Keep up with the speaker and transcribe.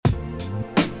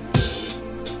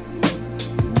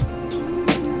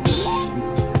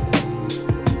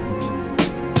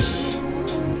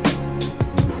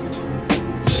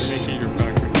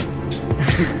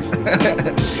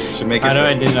Make How it do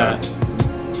I do that?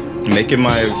 Make it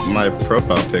my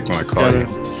profile pic when I Just call you.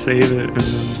 gotta save it and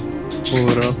then pull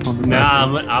it up on the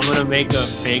Nah, back. I'm gonna make a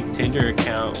fake Tinder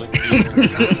account with you.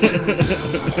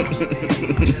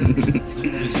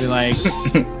 Just be like,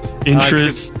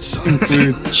 Interests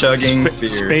include Chugging beer.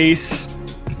 space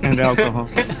and alcohol.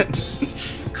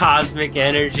 cosmic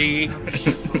energy.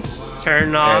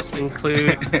 Turn offs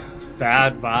include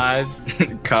bad vibes.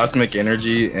 Cosmic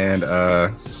energy and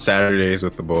Saturdays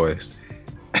with the boys.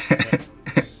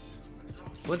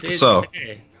 What day is So-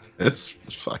 today? It's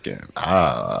fucking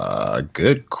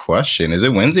good question. Is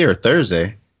it Wednesday or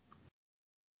Thursday?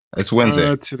 It's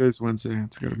Wednesday. Today's Wednesday.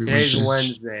 It's gotta be Today's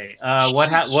Wednesday.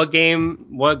 Wednesday.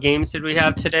 What games did we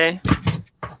have today?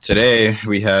 Today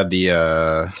we had the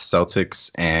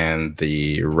Celtics and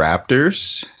the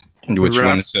Raptors, which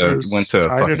Raptors went to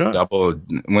tied it fucking up.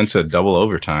 double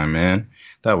overtime, man.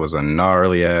 That was a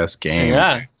gnarly ass game.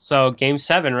 Yeah. So game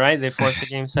 7, right? They forced a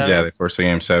game 7. Yeah, they forced the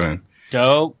game 7.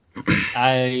 Dope.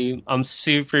 I'm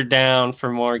super down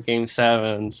for more game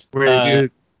 7s.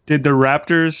 Did the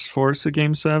Raptors force a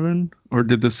game 7, or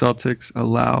did the Celtics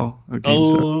allow a game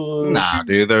 7? Oh, Nah,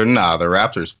 dude, the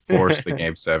Raptors forced the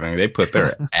game 7. They put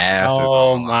their asses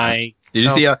oh on. my! Did you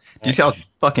see how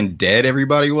fucking dead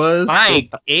everybody was?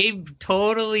 Mike, Abe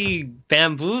totally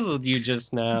bamboozled you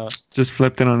just now. Just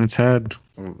flipped it on its head.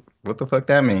 What the fuck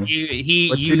that mean?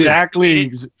 You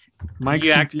Exactly. Mike's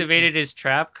you confused. activated his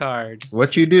trap card.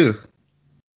 What you do?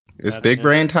 It's That's big it.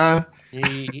 brain time.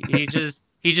 He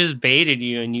just baited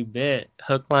you and you bit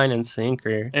hook, line, and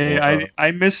sinker. Hey, Wow.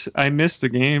 I missed the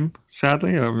game.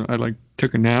 Sadly, I like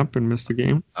took a nap and missed the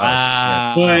game.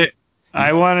 Ah. But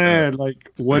I want to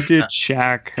what did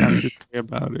Shaq have to say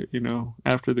about it?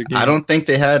 After the game. I don't think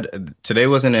they had. Today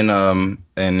wasn't in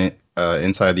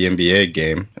inside the NBA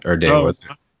game or day, Oh, was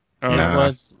it? Oh,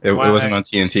 Nah. It why- wasn't on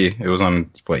TNT. It was on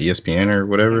ESPN or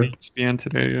whatever. ESPN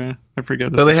today. Yeah, I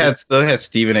forget. So they had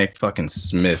Stephen A. fucking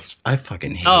Smith. I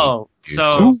fucking hate. Oh, dude.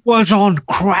 so Who was on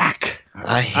crack?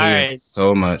 I hate Alright. it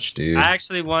so much, dude. I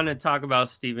actually want to talk about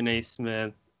Stephen A.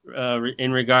 Smith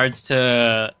in regards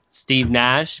to Steve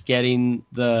Nash getting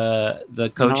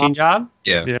the coaching job.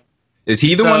 yeah. Yeah. Is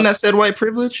he the So- one that said white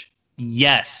privilege?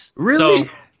 Yes. Really?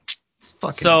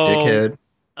 Fucking so-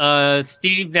 dickhead.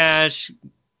 Steve Nash,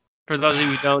 for those of you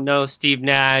who don't know, Steve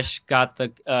Nash got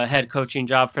the head coaching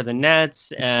job for the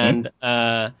Nets, and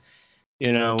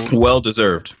Well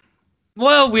deserved.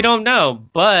 well, we don't know,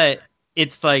 but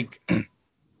it's like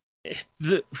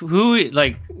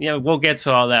we'll get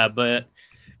to all that, but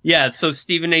yeah. So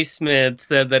Stephen A. Smith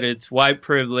said that it's white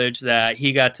privilege that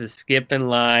he got to skip in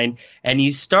line, and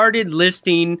he started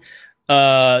listing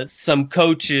some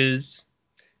coaches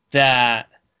that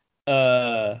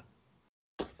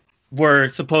were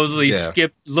supposedly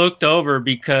looked over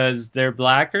because they're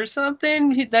black or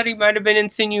something that he might have been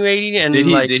insinuating. And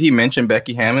Did he mention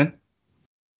Becky Hammond?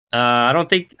 I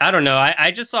don't know.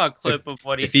 I just saw a clip of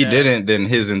what he If said. he didn't, then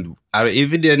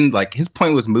if he didn't, his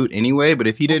point was moot anyway. But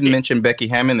if he didn't mention Becky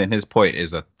Hammond, then his point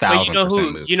is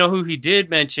 1,000% moot. You know who he did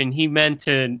mention? He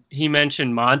mentioned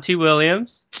Monty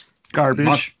Williams.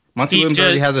 Garbage. Monty Williams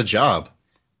already has a job.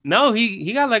 No,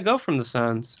 he got let go from the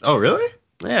Suns. Oh, really?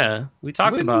 Yeah, we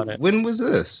talked about it. When was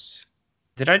this?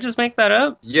 Did I just make that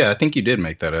up? Yeah, I think you did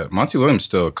make that up. Monty Williams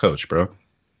still a coach, bro.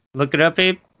 Look it up,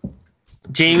 Abe.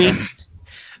 Jamie.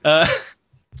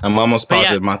 I'm almost But yeah.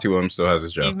 positive Monty Williams still has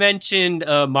his He job. mentioned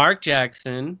Mark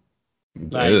Jackson.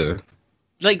 Ugh.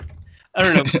 I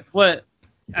don't know what.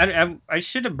 I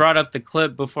should have brought up the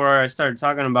clip before I started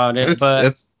talking about it,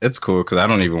 but It's cool because I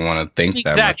don't even want to think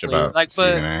that much about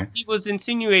Stephen A. he was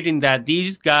insinuating that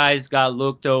these guys got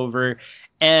looked over,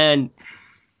 and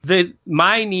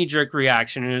my knee-jerk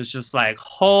reaction is just like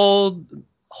hold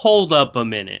up a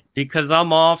minute, because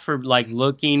I'm all for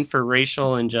looking for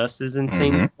racial injustice and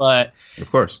things, but Of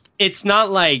course. it's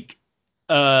not like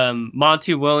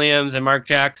Monty Williams and Mark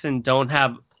Jackson don't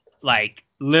have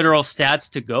literal stats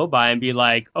to go by and be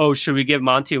like, oh, should we give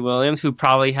Monty Williams, who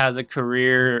probably has a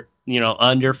career,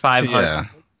 under 500, Yeah.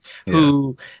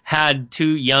 who had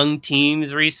 2 young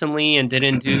teams recently and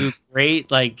didn't do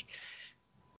great? I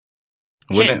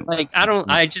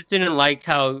just didn't like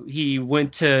how he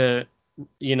went to,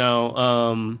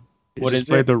 what is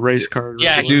played it? the race card.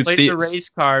 Yeah, right? he played the race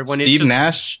card when Steve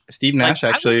it's just, Nash I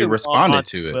actually wouldn't want responded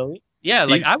Monty to it. Williams. Yeah,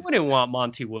 Steve- I wouldn't want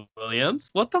Monty Williams.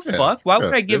 What the Yeah, fuck? Why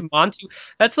would yeah, I give Monty?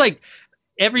 That's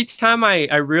every time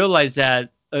I realize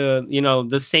that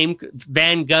the same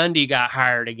Van Gundy got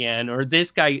hired again, or this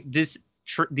guy,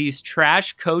 these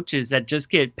trash coaches that just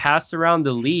get passed around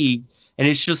the league, and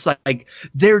it's just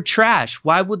they're trash.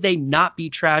 Why would they not be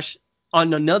trash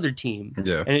on another team.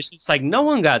 Yeah. And it's just like no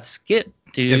one got skipped,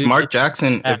 dude. If Mark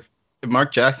Jackson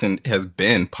has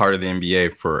been part of the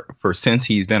NBA for since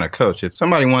he's been a coach, if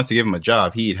somebody wants to give him a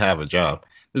job, he'd have a job.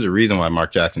 There's a reason why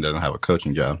Mark Jackson doesn't have a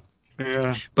coaching job.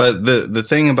 Yeah. But the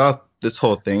thing about this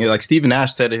whole thing, like Steve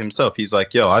Nash said it himself, he's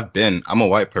like, yo, I'm a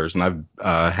white person.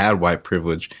 I've had white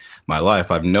privilege my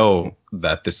life. I know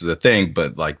that this is a thing,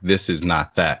 but like this is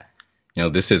not that. You know,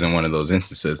 this isn't one of those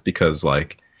instances because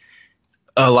like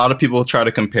a lot of people try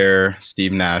to compare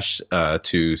Steve Nash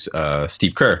to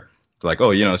Steve Kerr. Like,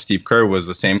 oh, you know, Steve Kerr was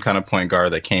the same kind of point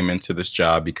guard that came into this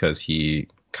job because he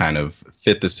kind of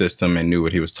fit the system and knew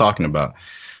what he was talking about.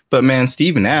 But man,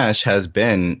 Steve Nash has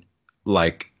been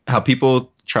like how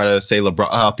people try to say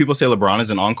LeBron. People say LeBron is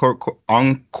an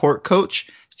on-court coach.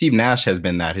 Steve Nash has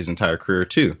been that his entire career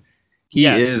too. He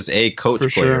is a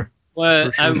coach player. Sure.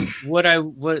 What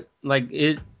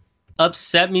it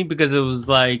upset me because it was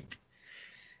like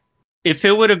if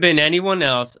it would have been anyone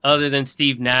else other than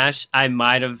Steve Nash, I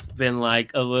might have been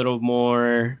like a little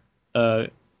more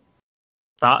maybe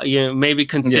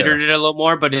considered it a little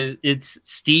more, but it's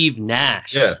Steve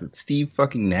Nash. Yeah, it's Steve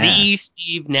fucking Nash. The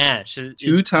Steve Nash.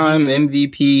 Two-time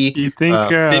MVP. Do you think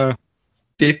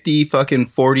 50 fucking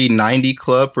 40 90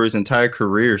 club for his entire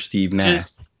career, Steve Nash.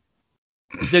 Just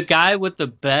the guy with the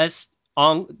best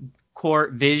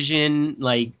on-court vision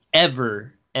like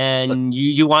ever. And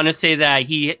you want to say that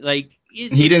he like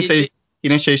he didn't say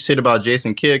shit about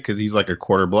Jason Kidd because he's like a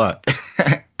quarter black.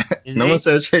 No one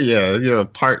said shit. Yeah,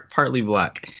 partly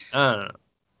black. I don't know.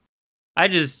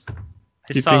 I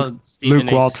saw Stephen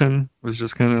Luke Walton was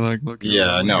just kind of like looking.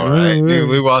 Yeah, I know, right? Dude,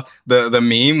 Luke Walton, the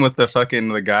meme with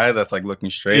the guy that's like looking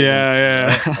straight.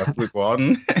 Yeah. That's Luke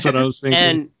Walton. That's what I was thinking.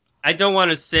 And I don't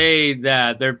want to say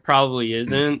that there probably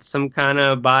isn't some kind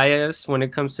of bias when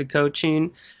it comes to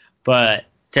coaching, but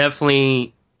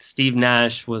definitely Steve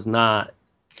Nash was not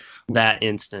that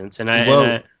instance.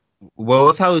 Well,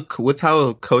 with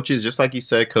how coaches, just like you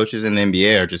said, coaches in the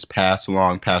NBA are just passed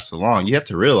along. You have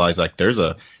to realize like there's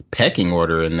a pecking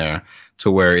order in there to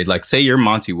where it, like say you're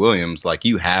Monty Williams, like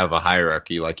you have a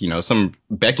hierarchy. Like, you know, some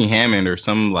Becky Hammond or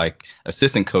some like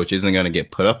assistant coach isn't going to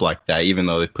get put up like that, even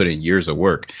though they put in years of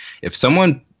work. If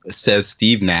someone says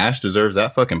Steve Nash deserves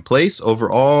that fucking place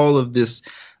over all of this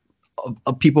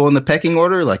people in the pecking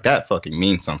order, like that fucking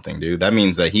means something, dude. That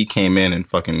means that he came in and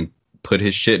fucking put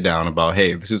his shit down about,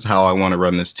 hey, this is how I want to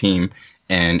run this team,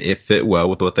 and it fit well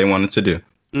with what they wanted to do.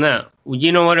 No,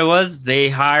 you know what it was? They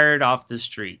hired off the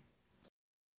street,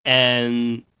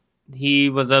 and he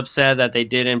was upset that they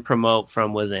didn't promote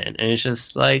from within. And it's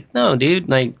just like, no, dude,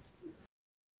 like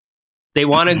they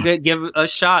want to give a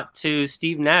shot to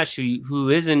Steve Nash, who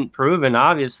isn't proven.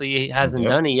 Obviously, he hasn't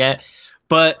done it yet,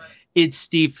 but it's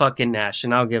Steve fucking Nash,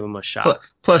 and I'll give him a shot.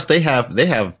 Plus, they have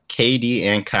KD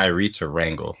and Kyrie to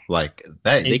wrangle like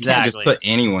that. They can't just put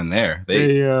anyone there.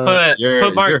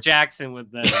 Put Mark Jackson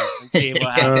with them and see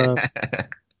what happens.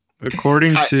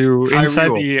 According to Kyrie inside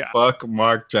will the fuck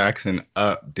Mark Jackson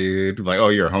up, dude. Like, oh,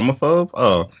 you're a homophobe?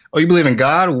 Oh, you believe in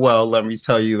God? Well, let me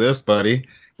tell you this, buddy.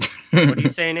 What are you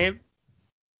saying, Abe?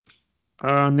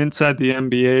 Inside the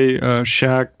NBA,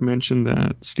 Shaq mentioned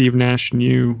that Steve Nash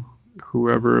knew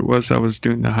whoever it was that was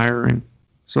doing the hiring.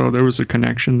 So there was a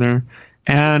connection there.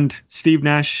 And Steve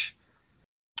Nash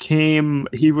came,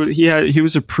 he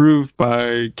was approved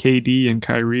by KD and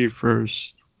Kyrie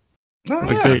first. Oh,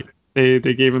 like they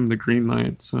gave him the green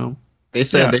light. So they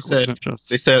said, hey,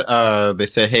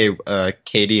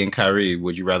 KD and Kyrie,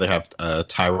 would you rather have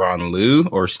Tyronn Lue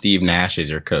or Steve Nash as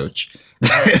your coach?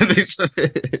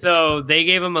 So they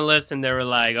gave him a list and they were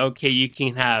like, okay, you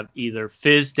can have either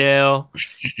Fizdale,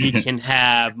 you can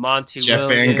have Monty Jeff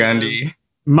Williams. Van Gundy.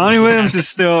 Monty Williams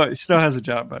still has a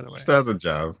job, by the way. Still has a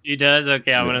job. He does?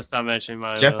 Okay, I'm gonna stop mentioning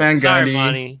Monty Jeff Van Gundy,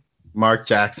 Monty. Mark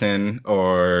Jackson,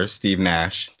 or Steve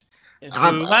Nash.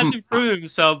 Who hasn't proved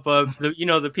himself, but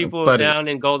the people down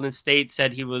in Golden State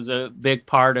said he was a big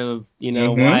part of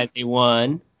why they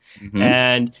won,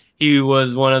 and he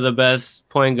was one of the best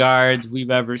point guards we've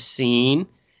ever seen.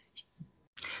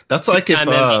 That's like if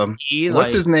MVP,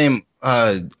 what's his name?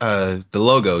 The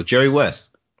logo, Jerry West.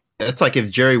 It's like if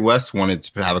Jerry West wanted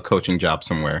to have a coaching job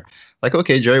somewhere. Like,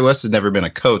 okay, Jerry West has never been a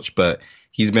coach, but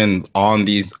he's been on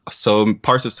these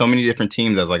parts of so many different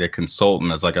teams as like a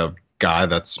consultant, as like a guy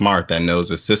that's smart, that knows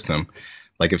the system.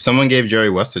 Like if someone gave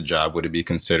Jerry West a job, would it be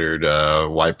considered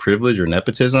white privilege or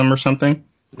nepotism or something?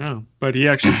 No, but he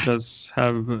actually does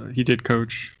have. He did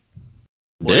coach.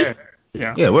 Where?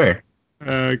 Yeah. Where?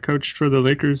 Coached for the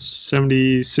Lakers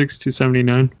 76 to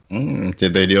 79.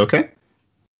 Did they do okay?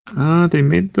 They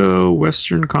made the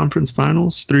Western Conference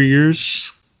Finals 3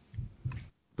 years.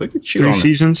 Look at you 3 on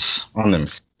seasons. on them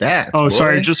stats. Oh, boy.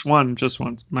 sorry, just one.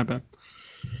 My bad.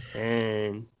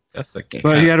 And That's a game.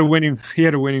 But he had a winning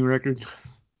record.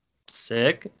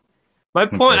 sick. My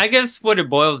point, I guess, what it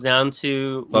boils down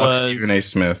to was Stephen A.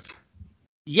 Smith.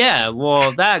 Yeah,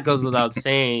 well, that goes without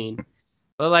saying.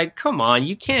 But like, come on,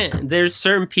 you can't. There's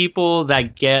certain people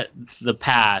that get the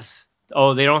pass.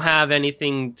 Oh, they don't have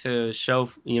anything to show,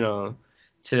 they don't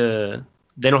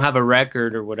have a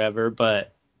record or whatever.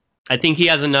 But I think he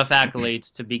has enough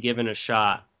accolades to be given a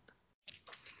shot.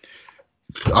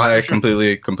 I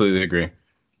completely agree.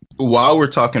 While we're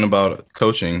talking about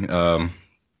coaching, I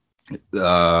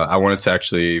wanted to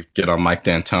actually get on Mike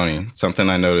D'Antoni. Something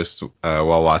I noticed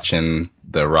while watching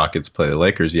the Rockets play the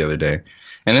Lakers the other day.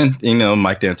 And then,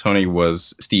 Mike D'Antoni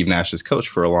was Steve Nash's coach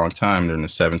for a long time during the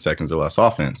 7 seconds or less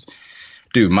offense.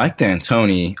 Dude, Mike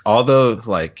D'Antoni, although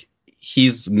like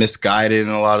he's misguided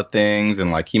in a lot of things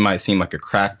and like he might seem like a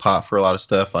crackpot for a lot of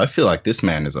stuff, I feel like this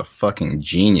man is a fucking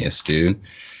genius, dude.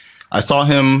 I saw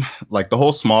him, like the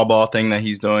whole small ball thing that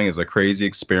he's doing is a crazy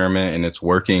experiment and it's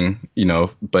working,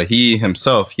 but he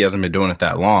himself, he hasn't been doing it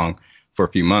that long, for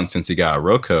a few months since he got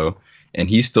Rocco, and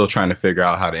he's still trying to figure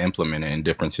out how to implement it in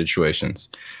different situations.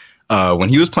 When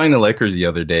he was playing the Lakers the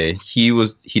other day, he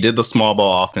did the small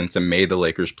ball offense and made the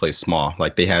Lakers play small.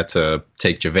 Like they had to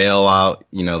take JaVale out,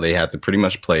 they had to pretty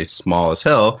much play small as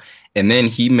hell. And then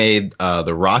he made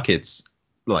the Rockets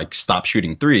like stop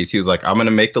shooting threes. He was like, I'm going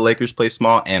to make the Lakers play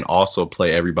small and also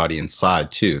play everybody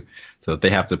inside too. So that they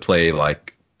have to play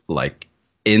like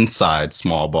inside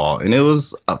small ball. And it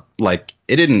was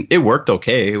it worked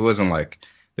okay. It wasn't like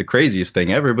the craziest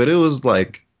thing ever, but it was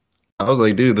like, I was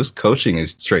like, dude, this coaching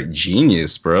is straight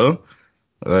genius, bro.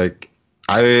 Like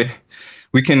I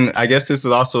guess this is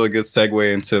also a good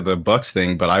segue into the Bucks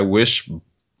thing, but I wish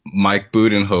Mike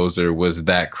Budenholzer was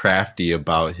that crafty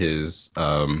about his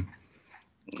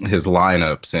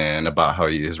lineups and about how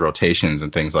his rotations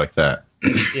and things like that.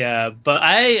 Yeah, but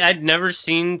I'd never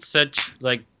seen such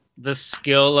like the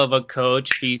skill of a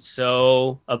coach be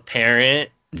so apparent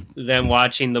than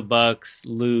watching the Bucks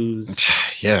lose.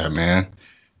 Yeah, man.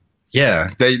 Yeah,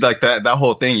 they like that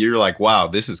whole thing. You're like, wow,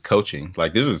 this is coaching.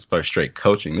 Like this is first straight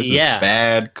coaching. This is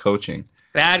bad coaching.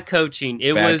 Bad coaching.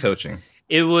 It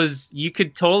was. You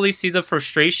could totally see the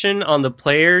frustration on the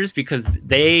players because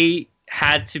they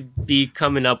had to be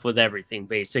coming up with everything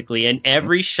basically, and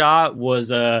every shot was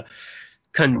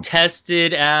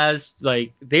contested as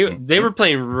like they were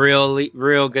playing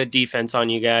real good defense on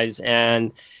you guys,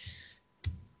 and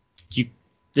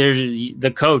there's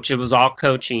the coach. It was all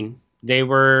coaching. They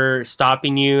were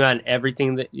stopping you on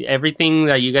everything that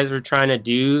you guys were trying to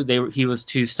do. He was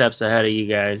 2 steps ahead of you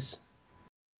guys.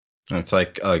 It's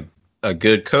like a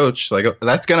good coach, like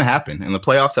that's gonna happen in the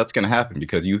playoffs. That's gonna happen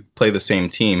because you play the same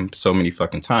team so many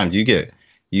fucking times.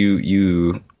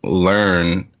 You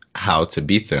learn how to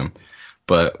beat them.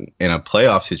 But in a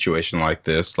playoff situation like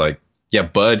this, like yeah,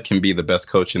 Bud can be the best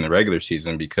coach in the regular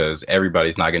season because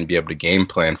everybody's not going to be able to game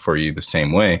plan for you the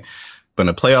same way. But in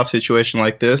a playoff situation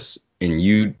like this, and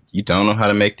you don't know how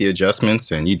to make the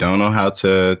adjustments and you don't know how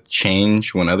to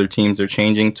change when other teams are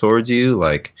changing towards you,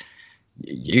 like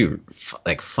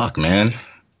fuck, man.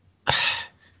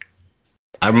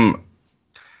 I'm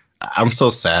so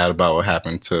sad about what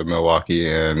happened to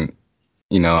Milwaukee, and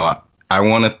I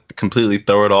want to completely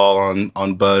throw it all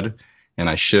on Bud,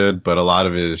 and I should, but a lot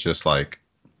of it is just like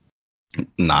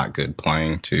not good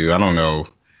playing too. I don't know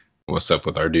what's up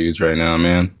with our dudes right now,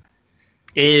 man.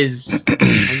 He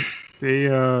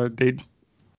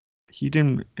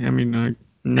didn't. I mean,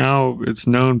 now it's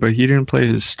known, but he didn't play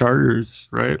his starters,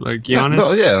 right? Like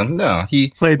Giannis. He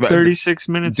played 36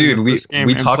 minutes. Dude, we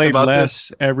talked about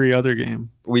this every other game.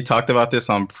 We talked about this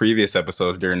on previous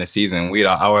episodes during the season.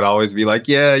 I would always be like,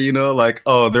 yeah, like,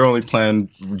 oh, they're only playing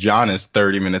Giannis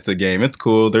 30 minutes a game. It's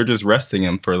cool. They're just resting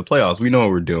him for the playoffs. We know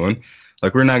what we're doing.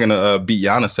 Like, we're not gonna beat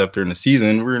Giannis up during the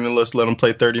season. We're gonna let him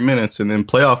play 30 minutes, and then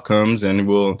playoff comes, and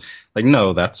we'll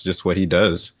no. That's just what he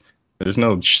does. There's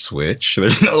no switch.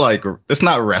 There's no it's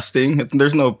not resting.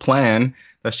 There's no plan.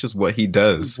 That's just what he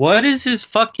does. What is his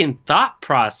fucking thought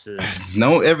process?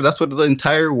 That's what the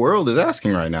entire world is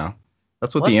asking right now.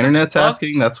 That's what the internet's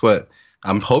asking. That's what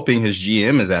I'm hoping his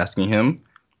GM is asking him.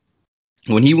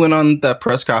 When he went on that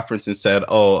press conference and said,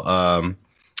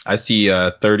 I see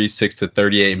 36 to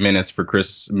 38 minutes for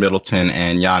Chris Middleton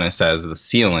and Giannis as the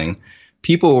ceiling,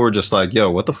 people were just like,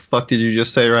 yo, what the fuck did you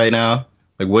just say right now?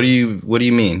 Like, what do you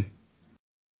mean?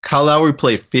 Kyle Lowry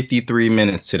played 53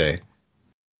 minutes today.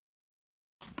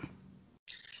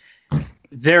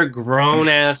 They're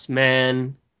grown-ass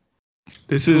men.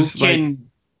 This is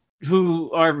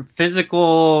who are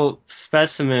physical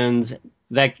specimens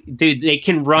That dude, they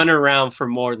can run around for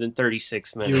more than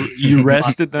 36 minutes. You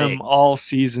rested them all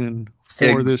season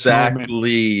for this moment.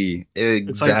 Exactly.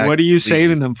 It's like, what are you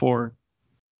saving them for?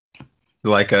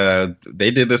 Like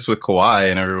they did this with Kawhi,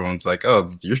 and everyone's like,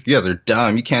 "Oh, you guys are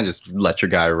dumb. You can't just let your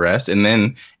guy rest." And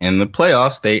then in the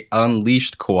playoffs, they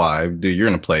unleashed Kawhi. Dude, you're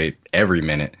gonna play every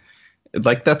minute.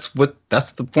 Like that's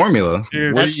the formula.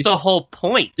 Dude, that's the whole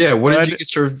point. Yeah. Did you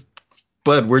get your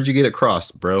Bud? Where'd you get it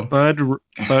crossed, bro?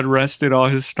 Bud rested all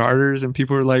his starters, and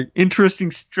people were like,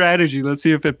 "Interesting strategy. Let's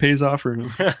see if it pays off for him."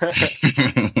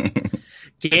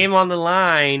 Game on the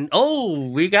line. Oh,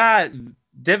 we got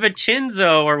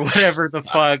DiVincenzo or whatever the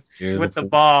fuck with the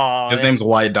ball. His name's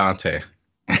White Dante.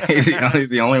 He's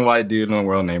the only white dude in the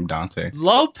world named Dante.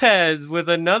 Lopez with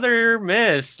another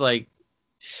miss. Like,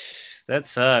 that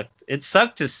sucked. It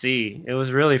sucked to see. It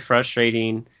was really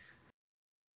frustrating.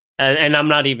 And I'm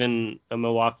not even a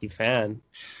Milwaukee fan.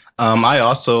 I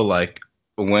also like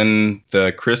when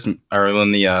the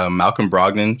Malcolm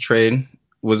Brogdon trade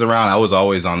was around. I was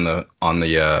always on the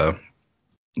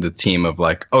team of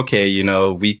like, okay, you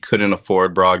know, we couldn't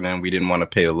afford Brogdon. We didn't want to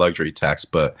pay the luxury tax,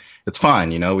 but it's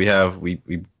fine. You know, we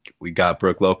got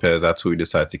Brook Lopez. That's who we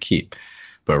decided to keep.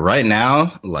 But right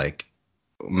now, like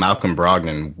Malcolm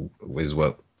Brogdon was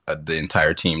what the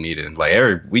entire team needed.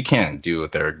 Like we can't do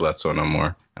with Eric Bledsoe no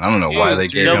more. And I don't know why they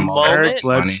gave him all that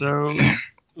money.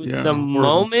 The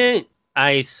moment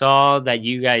I saw that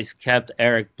you guys kept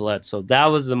Eric Bledsoe, that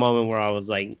was the moment where I was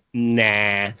like,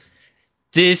 nah.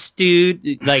 This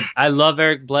dude, like, I love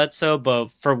Eric Bledsoe,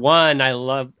 but for one, I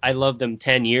loved him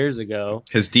 10 years ago.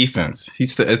 His defense.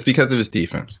 It's because of his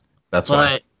defense. That's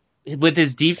why. But with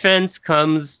his defense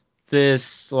comes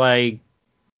this, like,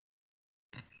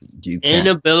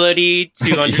 inability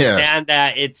to understand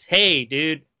that it's, hey,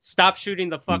 dude, stop shooting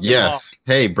the fucking ball.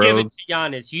 Hey, bro. Give it to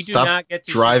Giannis. You stop do not get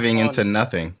to driving into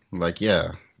nothing. Like,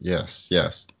 yes.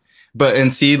 But,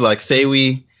 and see, like, say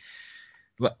we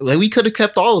could have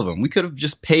kept all of them. We could have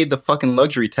just paid the fucking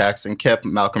luxury tax and kept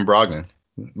Malcolm Brogdon.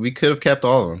 We could have kept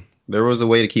all of them. There was a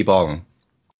way to keep all of them.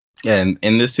 And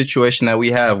in this situation that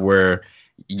we have where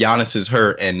Giannis is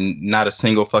hurt and not a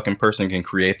single fucking person can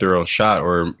create their own shot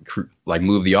or like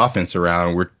move the offense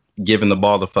around, we're giving the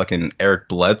ball to fucking Eric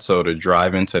Bledsoe to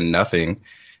drive into nothing,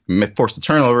 force a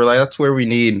turnover. Like, that's where we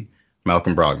need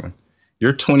Malcolm Brogdon.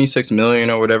 Your $26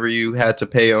 million or whatever you had to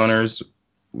pay owners,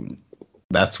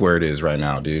 that's where it is right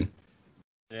now, dude.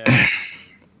 Yeah.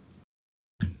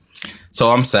 So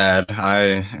I'm sad.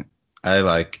 I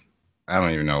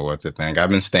don't even know what to think. I've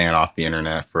been staying off the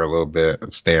internet for a little bit,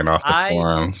 staying off the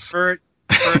forums. For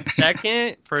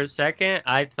a second,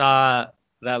 I thought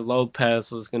that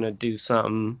Lopez was gonna do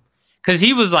something because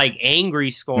he was like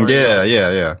angry scoring.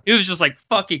 Yeah. He was just like,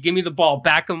 "Fuck it, give me the ball,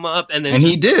 back him up," and then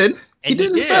he did. He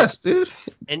did his best, dude.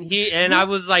 And I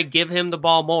was like, give him the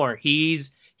ball more. He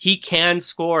can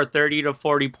score 30 to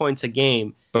 40 points a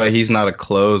game. But he's not a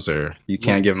closer. You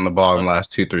can't give him the ball in the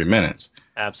last 2-3 minutes.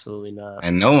 Absolutely not.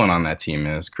 And no one on that team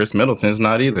is. Chris Middleton's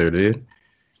not either, dude.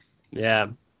 Yeah.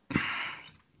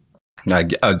 Like,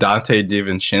 Dante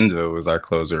DiVincenzo was our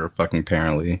closer, fucking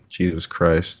apparently. Jesus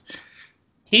Christ.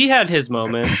 He had his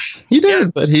moments. He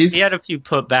did, but he had a few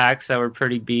putbacks that were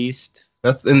pretty beast.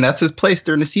 That's his place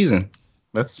during the season.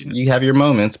 You have your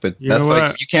moments, but that's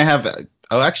like you can't have.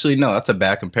 Oh, actually, no, that's a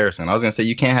bad comparison. I was gonna say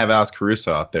you can't have Alex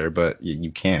Caruso out there, but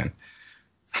you can.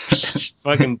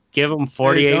 Fucking give him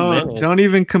 48 minutes. Don't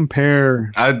even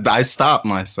compare. I stopped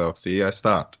myself. See, I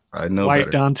stopped. I know White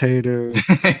better. Dante to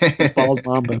Bald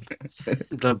Mamba.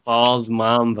 The Bald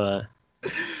Mamba.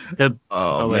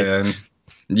 Oh man,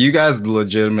 you guys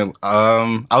legitimate.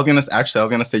 I was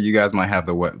gonna say you guys might have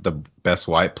the best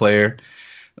white player.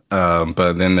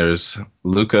 But then there's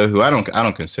Luka, who I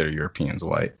don't consider Europeans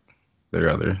white.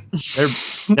 They're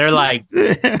like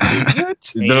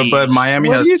but Miami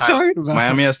what has are you talking about?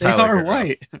 Miami has Tyler Hero.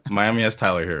 White. Miami has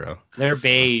Tyler Hero. They're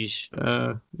beige.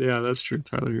 Yeah, that's true.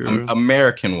 Tyler Hero.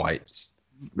 American whites.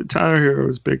 But Tyler Hero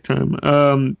is big time.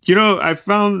 I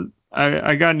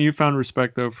got newfound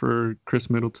respect though for Chris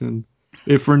Middleton.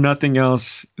 If for nothing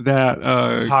else, that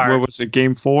what was it,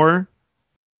 Game 4?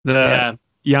 That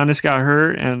Giannis got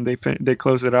hurt and they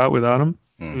closed it out without him.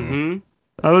 Mm-hmm.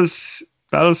 That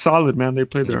was solid, man. They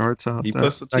played their hearts out. He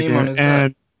puts the team on his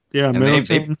back. Yeah,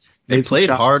 and they played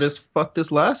hard as fuck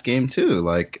this last game too.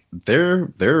 Like they're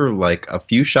like a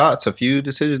few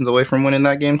decisions away from winning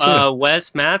that game too.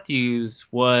 Wes Matthews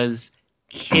was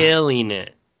killing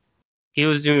it. He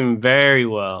was doing very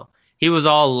well. He was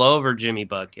all over Jimmy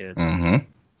Buckets. Mm-hmm.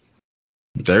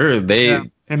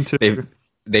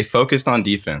 They focused on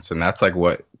defense, and that's like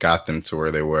what got them to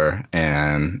where they were.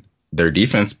 And their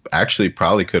defense actually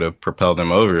probably could have propelled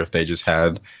them over if they just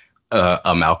had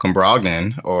a Malcolm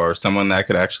Brogdon or someone that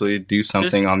could actually do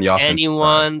something Just on the offense.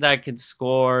 anyone that could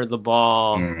score the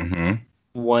ball Mm-hmm.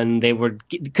 when they were,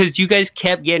 because you guys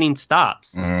kept getting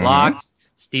stops, Mhm. blocks,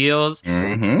 steals,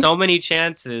 Mm-hmm. so many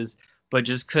chances, but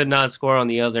just could not score on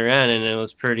the other end, and it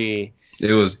was pretty.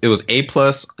 It was A+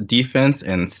 defense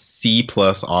and C+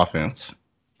 offense.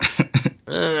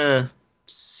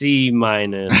 C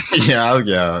minus.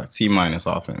 yeah, C-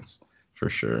 offense for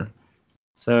sure.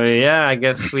 So yeah, I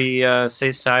guess we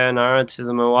say sayonara to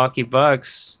the Milwaukee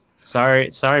Bucks. Sorry,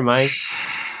 Mike.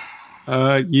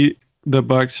 The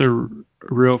Bucks are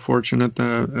real fortunate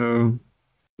that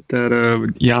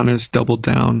Giannis doubled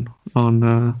down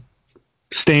on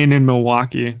staying in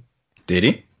Milwaukee. Did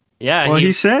he? Yeah. Well,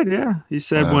 he said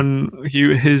when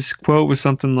his quote was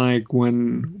something like,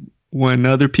 when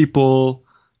other people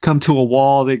come to a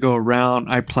wall, they go around,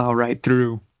 I plow right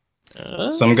through.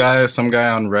 Some guy on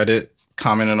Reddit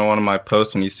commented on one of my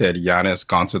posts and he said Giannis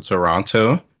gone to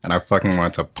Toronto, and I fucking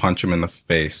wanted to punch him in the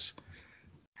face.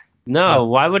 No,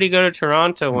 why would he go to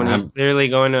Toronto when he's clearly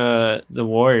going to the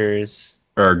Warriors?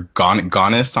 Or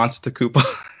Giannis Antetokounmpo.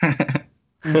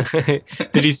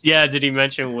 Did he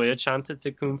mention which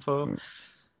Antetokounmpo?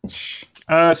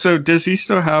 So does he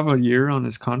still have a year on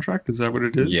his contract? Is that what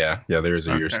it is? Yeah, there is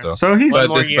a year still. So he's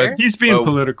he's being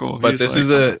political. But this is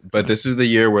the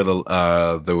year where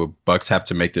the Bucks have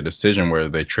to make the decision where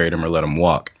they trade him or let him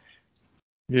walk.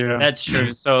 Yeah, that's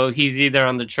true. So he's either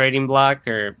on the trading block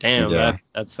or that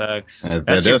sucks.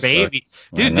 That's your baby,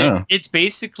 dude. It's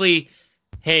basically,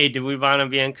 hey, do we want to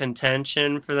be in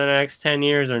contention for the next 10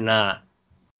 years or not?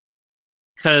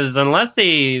 Because unless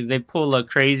they pull a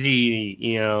crazy,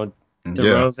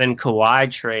 DeRozan Kawhi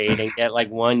trade and get like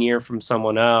 1 year from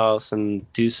someone else and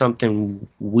do something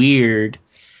weird,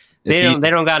 they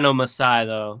don't got no Masai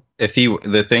though. If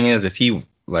Giannis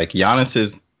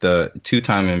is the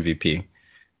 2-time MVP,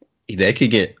 they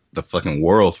could get the fucking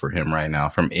world for him right now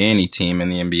from any team in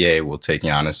the NBA. Will take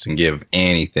Giannis and give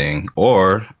anything,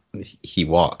 or he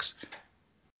walks.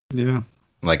 Yeah,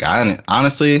 like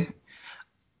honestly,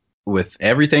 with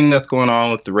everything that's going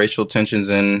on with the racial tensions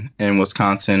in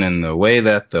Wisconsin and the way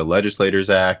that the legislators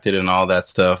acted and all that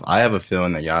stuff, I have a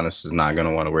feeling that Giannis is not going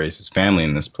to want to raise his family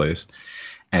in this place,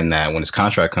 and that when his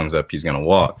contract comes up, he's going to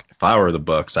walk. If I were the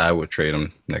Bucks, I would trade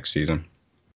him next season.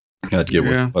 I'd get what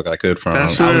the fuck I could from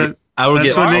him. I would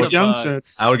get Nick Young said.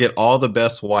 I would get all the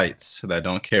best whites that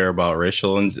don't care about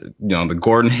racial and the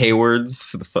Gordon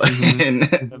Haywards, the fucking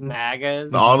the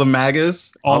MAGAs, all the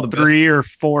MAGAs, all the 3 or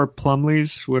 4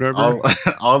 Plumleys, whatever.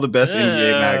 All the best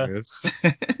NBA MAGAs.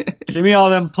 Give me all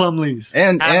them Plumleys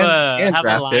and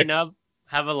draft picks.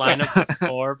 Have a lineup of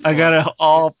 4. I got an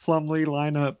all Plumlee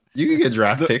lineup. You can get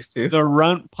draft picks too. The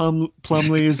runt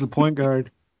Plumlee is the point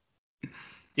guard.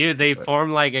 Dude, they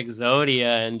form like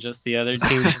Exodia and just the other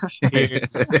team.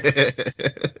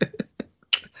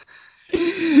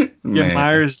 Get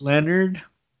Myers Leonard.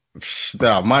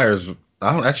 No, Myers.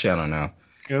 I don't know.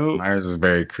 Go. Myers is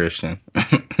very Christian.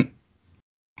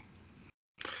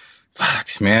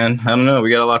 Fuck, man. I don't know. We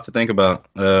got a lot to think about.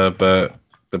 But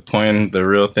the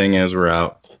real thing is we're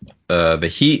out.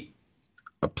 The Heat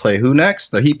play who next?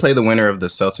 The Heat play the winner of the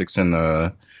Celtics and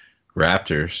the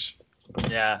Raptors.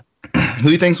 Yeah. Who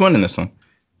do you think's winning this one?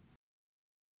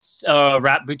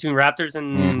 Between Raptors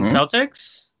and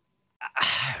Celtics?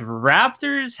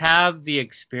 Raptors have the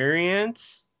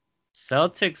experience.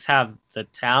 Celtics have the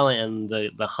talent and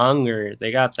the hunger.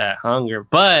 They got that hunger.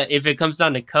 But if it comes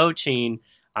down to coaching,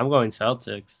 I'm going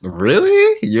Celtics.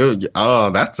 Really?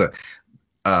 That's a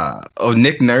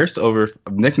Nick Nurse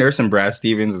and Brad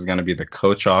Stevens is gonna be the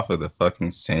coach off of the fucking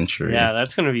century. Yeah,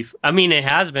 that's gonna be. I mean, it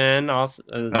has been. Also,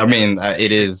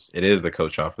 it is the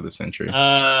coach off of the century.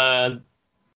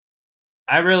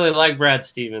 I really like Brad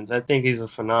Stevens. I think he's a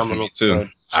phenomenal coach.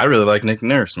 I really like Nick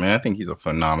Nurse, man. I think he's a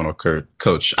phenomenal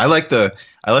coach. I like the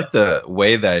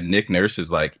way that Nick Nurse is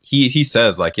like. He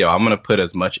says like, yo, I'm gonna put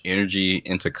as much energy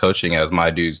into coaching as my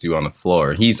dudes do on the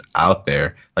floor. He's out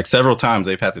there. Like several times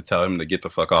they've had to tell him to get the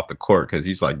fuck off the court because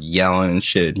he's like yelling and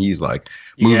shit. He's like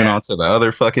moving on to the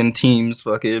other fucking team's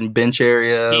fucking bench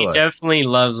area. He definitely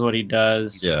loves what he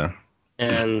does. Yeah,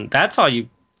 and that's all you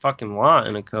fucking want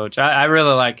in a coach. I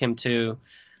really like him too.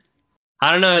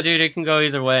 I don't know, dude. It can go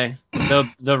either way. The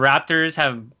Raptors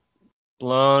have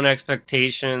blown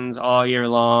expectations all year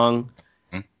long.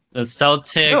 The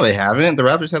Celtics. No, they haven't. The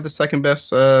Raptors have the second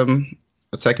best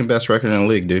record in the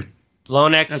league, dude.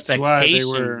 Blown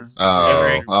expectations.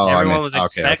 Everyone was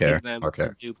expecting them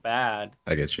to do bad.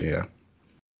 I get you.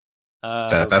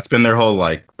 Yeah. That's been their whole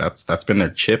that's been their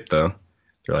chip though.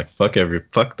 They're like, fuck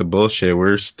the bullshit.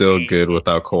 We're still good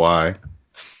without Kawhi.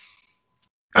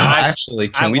 Actually,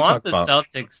 I can we want talk the about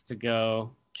Celtics to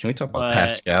go. can we talk about but-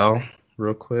 Pascal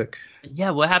real quick?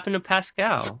 Yeah, what happened to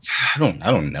Pascal? I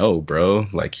don't know, bro.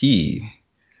 Like he's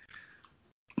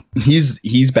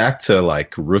back to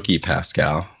like rookie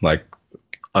Pascal, like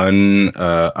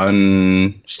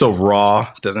still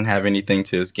raw, doesn't have anything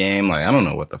to his game. Like I don't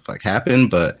know what the fuck happened,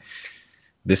 but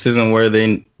this isn't where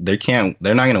they're not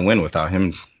gonna win without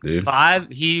him, dude.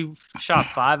 He shot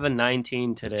 5 of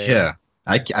 19 today. Yeah,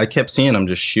 I kept seeing him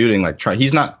just shooting like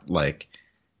he's not like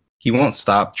he won't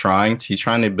stop trying. He's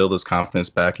trying to build his confidence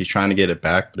back. He's trying to get it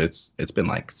back, but it's been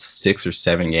like 6 or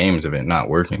 7 games of it not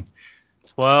working.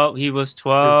 12. He was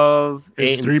 12,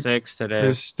 His 8 and 6 today.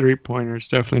 His 3-pointer's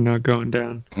definitely not going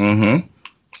down. Mm-hmm.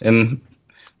 And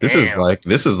this is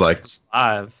like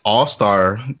 5.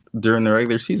 all-star during the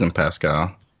regular season,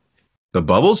 Pascal. The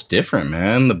bubble's different,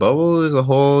 man. The bubble is a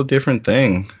whole different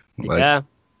thing. Like Yeah.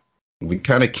 we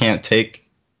kind of can't take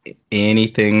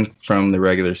anything from the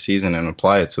regular season and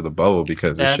apply it to the bubble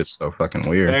because it's just so fucking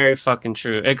weird. Very fucking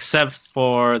true. Except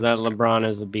for that LeBron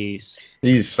is a beast.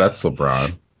 That's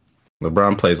LeBron.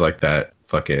 LeBron plays like that.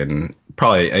 Fucking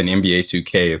probably an NBA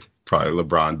 2K. Probably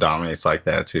LeBron dominates like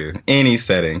that too. Any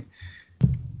setting.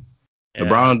 Yeah.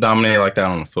 LeBron dominated like that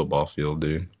on the football field,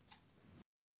 dude.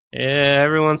 Yeah,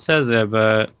 everyone says it,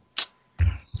 but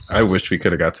I wish we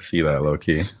could have got to see that low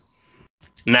key.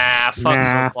 fuck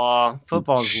football.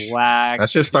 Football's whack. That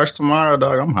shit starts tomorrow,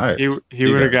 dog. I'm hyped. He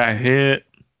would have got hit.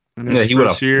 Yeah, he would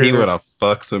have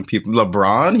fucked some people.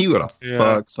 LeBron, he would have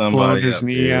fucked somebody. His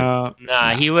knee out.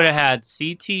 Nah, he would have had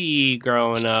CTE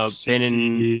growing up.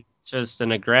 Been just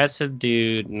an aggressive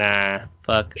dude. Nah,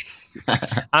 fuck.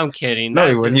 I'm kidding. No,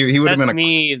 he would have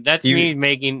been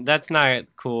That's not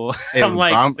cool. Hey, I'm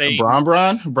like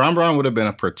Bron would have been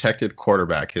a protected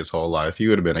quarterback his whole life. He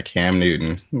would have been a Cam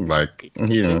Newton. Like,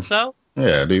 think so?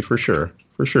 Yeah, dude, for sure.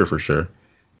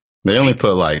 They only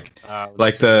put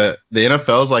the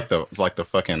NFL's like the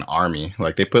fucking army.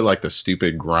 Like they put like the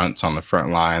stupid grunts on the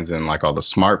front lines and like all the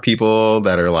smart people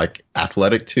that are like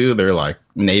athletic too. They're like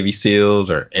Navy SEALs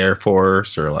or Air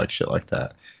Force or like shit like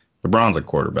that. LeBron's a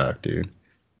quarterback, dude.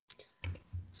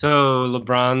 So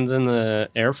LeBron's in the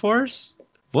Air Force?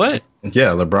 What?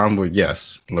 Yeah, LeBron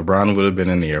would have been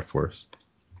in the Air Force.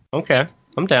 Okay,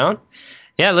 I'm down.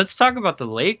 Yeah, let's talk about the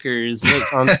Lakers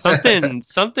on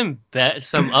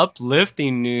some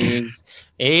uplifting news.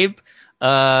 Abe,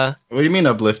 what do you mean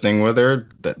uplifting? What are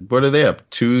they up?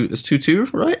 2? It's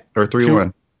 2-2, right? Or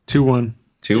 3-1? 2-1.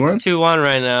 2-1? It's 2-1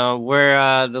 right now.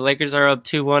 Where the Lakers are up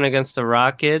 2-1 against the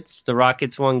Rockets. The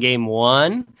Rockets won game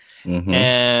 1. Mm-hmm.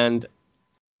 And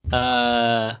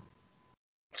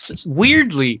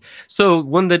weirdly, so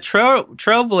when the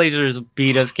Trailblazers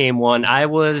beat us game 1, I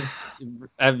was,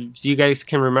 as you guys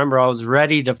can remember, I was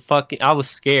ready to I was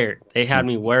scared. They had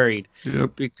me worried.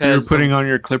 Yep. Because you were putting on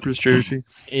your Clippers jersey.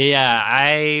 Yeah,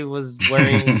 I was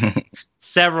wearing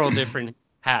several different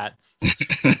hats.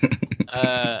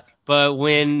 But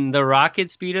when the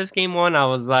Rockets beat us game 1, I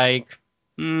was like,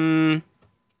 I don't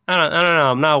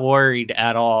know. I'm not worried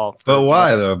at all. But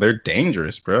why though? They're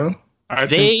dangerous, bro. I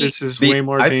think this is way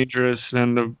more dangerous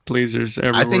than the Blazers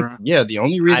ever I think, were. yeah, the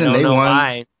only reason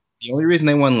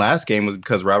they won last game was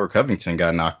because Robert Covington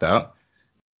got knocked out.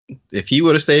 If he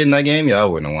would have stayed in that game,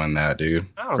 y'all wouldn't have won that, dude.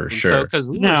 For sure.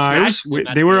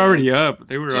 They were already up.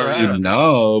 They were already up.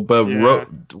 No, but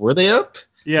were they up?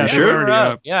 Yeah, they were already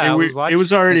up. Yeah, it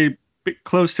was already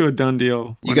close to a done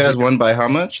deal. You guys won by how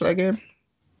much that game?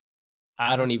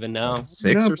 I don't even know.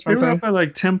 6 or something? They were up by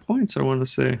like 10 points, I want to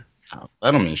say.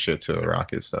 That don't mean shit to the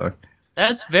Rockets, though.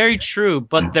 That's very true,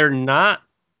 but they're not.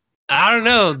 I don't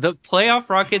know. The playoff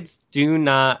Rockets do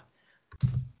not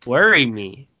worry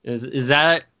me. Is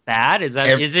that bad? Is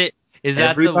that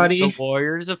the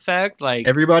Warriors effect? Like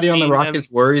everybody on the Rockets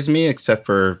worries me except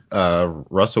for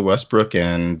Russell Westbrook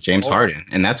and James Harden,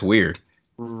 and that's weird.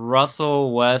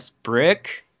 Russell Westbrook?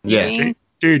 Yes.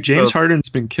 Dude, James Harden's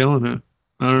been killing it.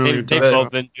 I don't know. They've both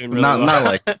been doing really well. Not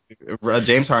like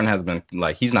James Harden has been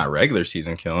like he's not regular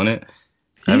season killing it.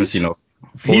 I haven't seen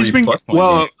 40 plus point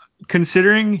games.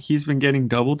 Considering he's been getting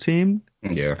double teamed.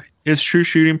 Yeah. His true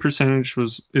shooting percentage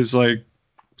is like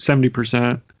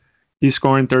 70%. He's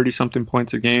scoring 30 something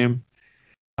points a game.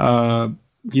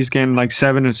 He's getting like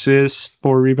 7 assists,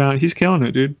 4 rebounds. He's killing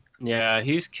it, dude. Yeah,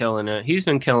 he's killing it. He's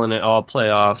been killing it all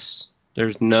playoffs.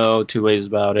 There's no two ways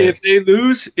about it. If they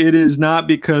lose, it is not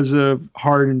because of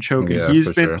Harden choking. Yeah, he's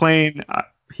been playing.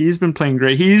 He's been playing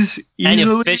great. He's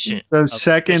easily the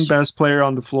second best player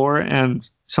on the floor, and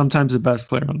sometimes the best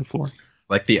player on the floor.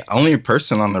 Like the only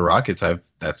person on the Rockets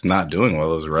that's not doing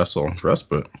well is Russell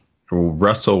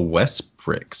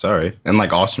Westbrook. Sorry, and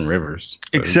like Austin Rivers.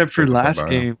 Except for last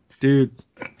game, dude.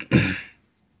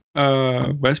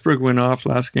 Westbrook went off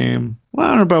last game. Well, I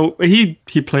don't know about he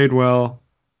played well.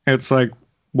 It's like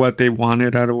what they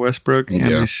wanted out of Westbrook,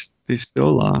 and they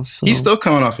still lost. So. He's still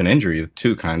coming off an injury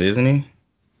too, kind of, isn't he?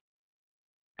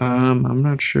 I'm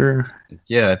not sure.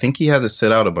 Yeah, I think he had to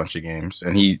sit out a bunch of games,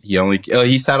 and he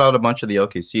sat out a bunch of the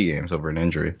OKC games over an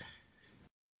injury.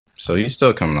 So he's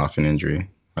still coming off an injury.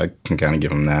 I can kind of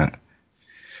give him that.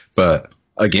 But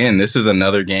again, this is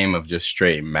another game of just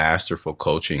straight masterful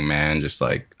coaching, man. Just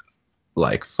like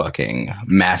fucking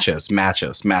matchups,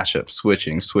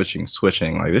 switching.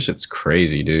 Like this shit's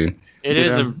crazy, dude. It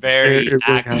is a very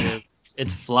active.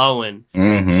 It's flowing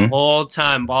all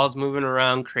time. Ball's moving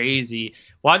around crazy.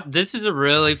 This is a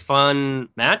really fun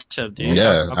matchup, dude.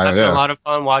 Yeah, I'm having a lot of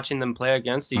fun watching them play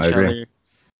against each other.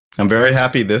 I'm very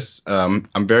happy the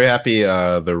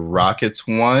Rockets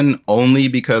won only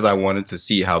because I wanted to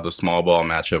see how the small ball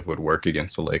matchup would work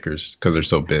against the Lakers because they're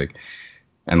so big.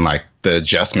 And like the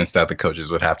adjustments that the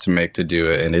coaches would have to make to do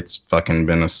it, and it's fucking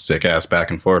been a sick ass back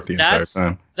and forth the entire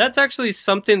time. That's actually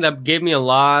something that gave me a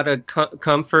lot of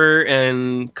comfort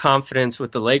and confidence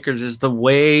with the Lakers is the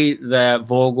way that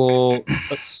Vogel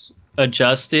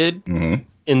adjusted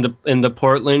in the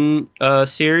Portland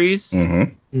series.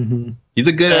 He's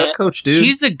a good ass coach, dude.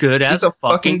 He's a good ass. He's a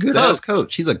fucking good ass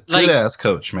coach. He's a good ass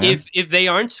coach, man. If they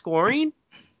aren't scoring,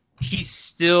 he's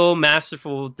still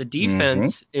masterful with the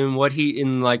defense in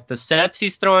like the sets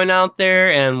he's throwing out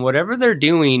there and whatever they're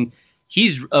doing.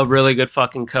 He's a really good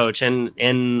fucking coach,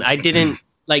 and I didn't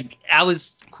I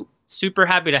was super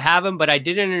happy to have him, but I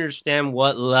didn't understand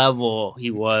what level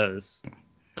he was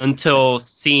until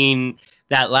seeing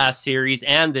that last series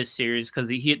and this series because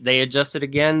they adjusted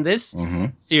again this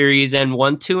series and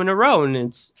won 2 in a row,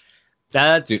 and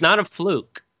that's not a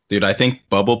fluke. Dude, I think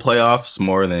bubble playoffs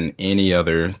more than any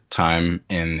other time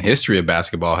in the history of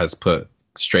basketball has put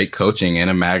straight coaching in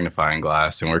a magnifying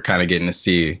glass, and we're kind of getting to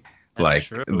see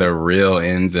the real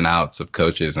ins and outs of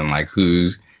coaches and like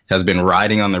who has been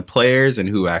riding on their players and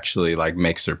who actually like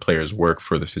makes their players work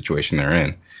for the situation they're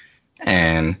in.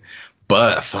 And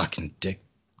Bud, fucking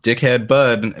dickhead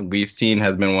Bud, we've seen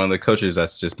has been one of the coaches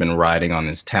that's just been riding on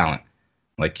his talent.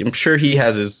 Like, I'm sure he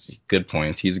has his good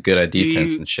points. He's good at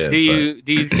defense and shit. Do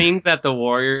you think that the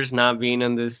Warriors not being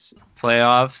in this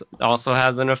playoffs also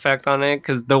has an effect on it?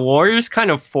 Because the Warriors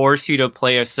kind of force you to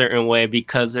play a certain way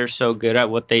because they're so good at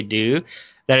what they do.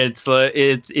 That it's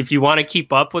if you want to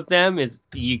keep up with them,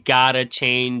 you gotta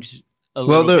change a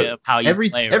little bit of how you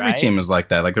play. Every team is like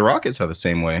that. Like the Rockets are the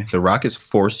same way. The Rockets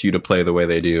force you to play the way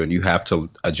they do, and you have to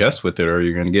adjust with it, or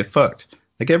you're gonna get fucked.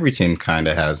 Like every team kind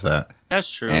of has that. That's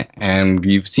true. And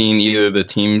you've seen either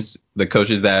the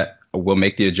coaches that will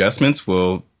make the adjustments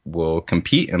will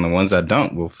compete, and the ones that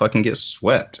don't will fucking get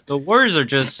swept. The Warriors are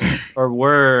just, or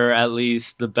were at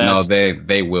least the best. No,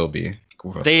 they will be.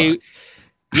 They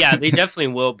definitely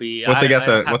will be. They got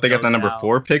the number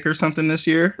 4 pick or something this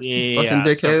year? Yeah, fucking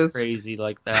dickheads. Crazy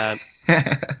like that.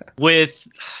 With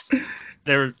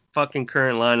their fucking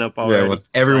current lineup already. Yeah, with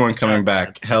everyone coming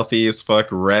back healthy as fuck,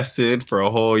 rested for a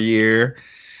whole year.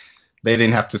 They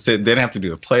didn't have to sit. They didn't have to do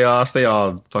the playoffs. They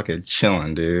all fucking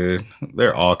chilling, dude.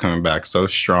 They're all coming back so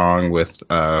strong. With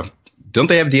don't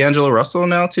they have D'Angelo Russell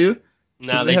now too?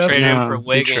 No, they traded him for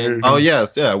Wiggins. Oh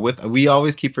yes, yeah. We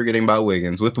always keep forgetting about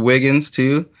Wiggins. With Wiggins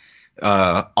too,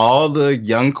 all the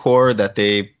young core that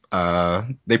they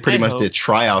pretty much did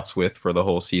tryouts with for the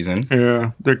whole season. Yeah,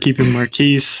 they're keeping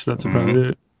Marquise. That's about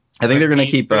it. I think they're gonna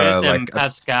keep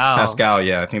Pascal. Pascal,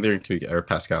 yeah. I think they're gonna keep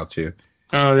Pascal too.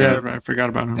 Oh yeah, I forgot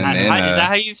about him. Is that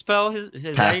how you spell his?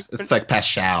 It's like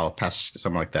Pascal,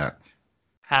 something like that.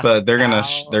 But they're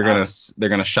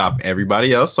gonna shop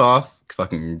everybody else off.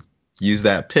 Fucking use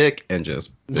that pick and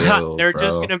just build, they're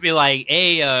just gonna be like,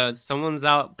 hey, someone's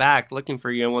out back looking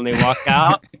for you, and when they walk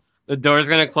out, the door's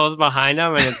gonna close behind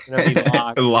them, and it's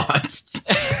gonna be locked.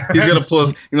 He's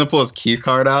gonna pull his key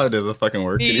card out. It doesn't fucking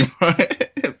work anymore.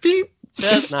 Beep.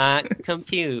 Does not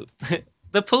compute.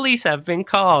 The police have been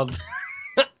called.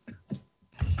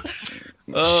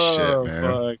 Oh, shit,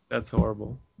 fuck. That's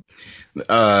horrible.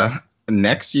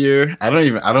 Next year,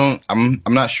 I'm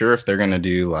not sure if they're going to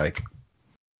do like,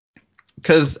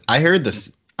 cuz I heard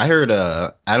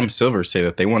Adam Silver say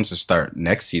that they wanted to start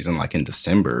next season like in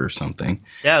December or something.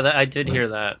 Yeah, I did hear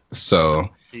that. So,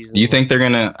 do you think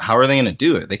how are they going to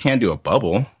do it? They can't do a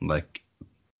bubble. Like,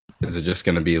 is it just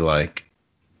going to be like,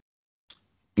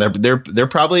 they're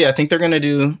probably, I think they're going to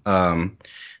do,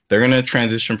 they're going to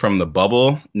transition from the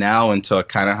bubble now until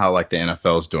kind of how like the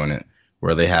NFL is doing it,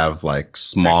 where they have like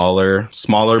smaller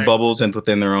bubbles and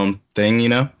within their own thing, you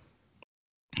know?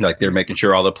 Like they're making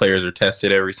sure all the players are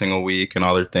tested every single week and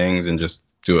all their things and just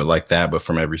do it like that, but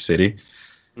from every city.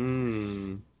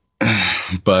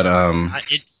 But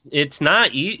it's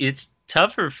not it's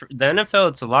tougher for the NFL.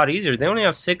 It's a lot easier. They only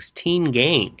have 16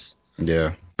 games.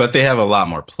 Yeah, but they have a lot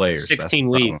more players. 16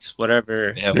 weeks,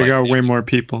 whatever. They got way more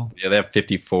people. Yeah, they have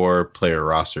 54 player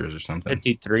rosters or something.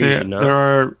 53. There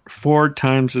are 4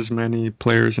 times as many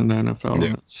players in the NFL.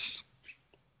 Yeah.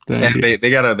 And they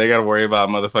gotta worry about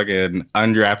motherfucking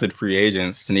undrafted free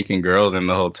agents sneaking girls in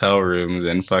the hotel rooms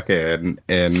and fucking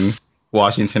in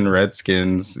Washington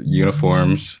Redskins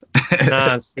uniforms.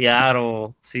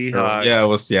 Seattle Seahawks. Yeah, it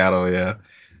was Seattle. Yeah.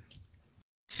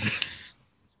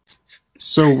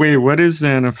 So wait, what is the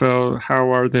NFL?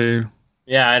 How are they?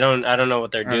 Yeah, I don't know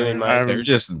what they're doing. They're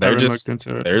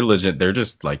legit. They're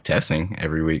just like testing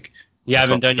every week. You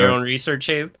haven't done your own research,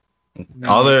 Abe?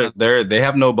 All they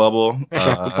have no bubble.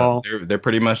 They're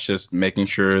pretty much just making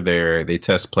sure they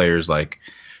test players like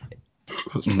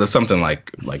something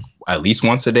like at least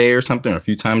once a day or something, or a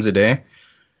few times a day.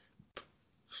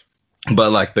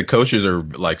 But like the coaches are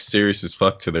like serious as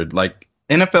fuck to their like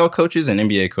NFL coaches and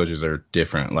NBA coaches are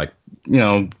different. Like, you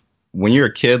know, when you're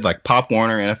a kid, like Pop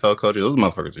Warner NFL coaches, those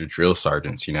motherfuckers are drill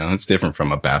sergeants, you know, it's different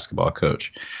from a basketball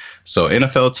coach. So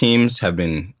NFL teams have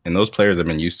been, and those players have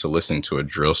been used to listening to a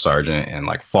drill sergeant and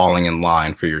like falling in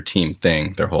line for your team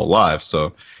thing their whole lives.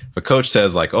 So if a coach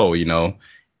says like, oh, you know,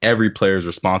 every player is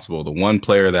responsible, the one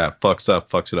player that fucks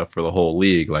it up for the whole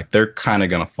league, like they're kind of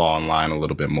going to fall in line a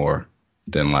little bit more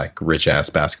than like rich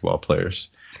ass basketball players.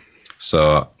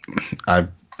 So I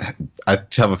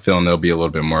have a feeling they'll be a little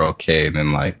bit more okay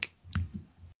than like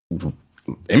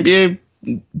NBA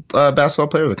basketball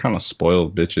players are kind of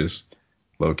spoiled bitches.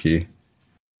 Low key.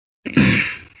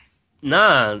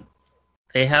 Nah,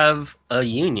 they have a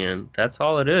union. That's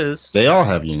all it is. They all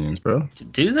have unions, bro.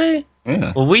 Do they?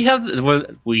 Yeah. Well,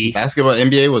 basketball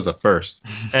NBA was the first.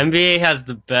 NBA has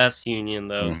the best union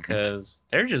though, because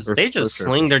they just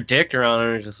sling their dick around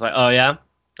and it's just like, oh yeah,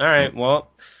 all right, well,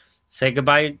 say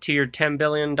goodbye to your $10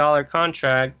 billion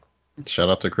contract. Shout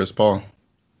out to Chris Paul.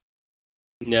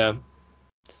 Yeah.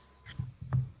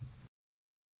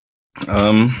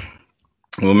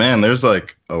 Well, man, there's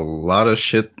like a lot of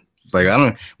shit.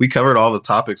 Like we covered all the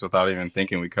topics without even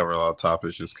thinking we covered a lot of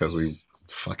topics just because there's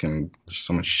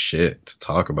so much shit to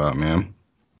talk about, man.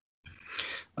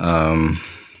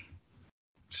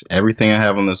 It's everything I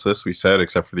have on this list we said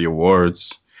except for the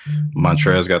awards.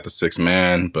 Montrez got the 6th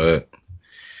man, but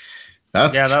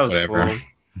that was whatever. Cool.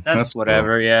 That's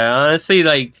whatever. Cool. Yeah, honestly,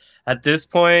 like at this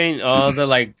point, all the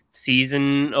like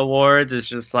season awards is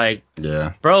just like,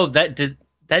 yeah, bro,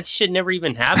 that shit never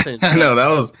even happened. I know that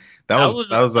was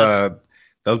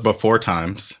before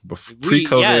times.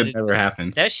 Pre-COVID never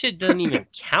happened. That shit doesn't even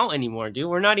count anymore, dude.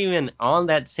 We're not even on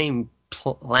that same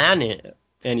planet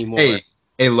anymore.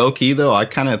 Hey, low key though, I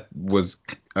kind of was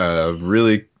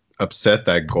really upset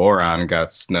that Goran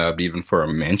got snubbed even for a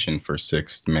mention for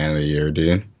 6th man of the year,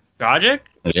 dude. Dragic?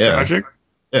 Yeah. Dragic?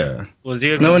 Yeah. Was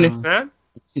he a good 6th man?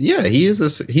 Yeah, he is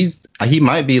this. He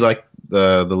might be like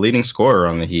the leading scorer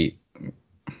on the Heat.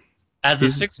 As a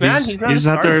 6th man,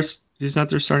 he's not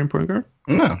their starting point guard.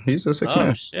 No, he's a 6th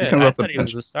man. Shit. I thought he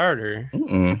was a starter.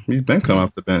 He's been coming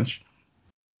off the bench.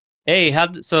 Hey,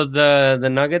 so the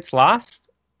Nuggets lost?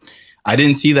 I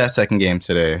didn't see that second game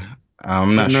today.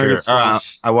 I'm not sure.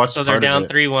 I watched. So they're down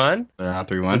 3-1. They're down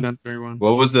 3-1. Down 3-1.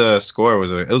 What was the score?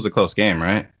 It was a close game,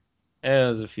 right? It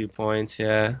was a few points,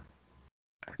 yeah.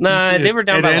 Nah, they were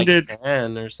down by like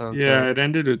 10 or something. Yeah, it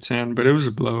ended at 10, but it was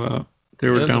a blowout. They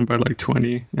were down by like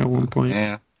 20 at one point.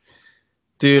 Yeah,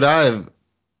 dude, I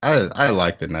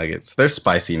like the Nuggets. They're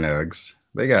spicy nugs.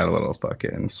 They got a little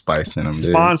fucking spice in them,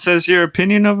 dude. Fawn says your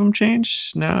opinion of them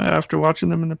changed now after watching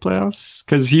them in the playoffs?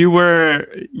 Because you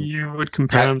would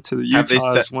compare them to the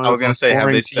Utah. I was gonna say,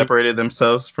 have they separated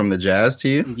themselves from the Jazz to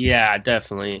you? Yeah,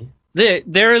 definitely.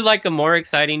 They're like a more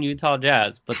exciting Utah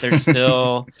Jazz, but they're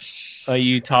still a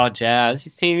Utah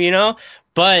Jazz team, you know.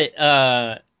 But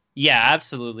yeah,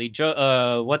 absolutely.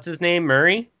 What's his name?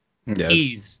 Murray. Yeah.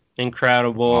 He's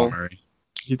incredible.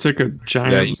 He took a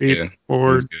giant leap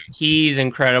forward. He's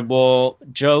incredible.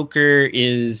 Joker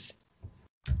he's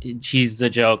the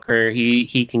Joker.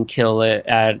 He can kill it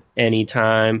at any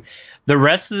time. The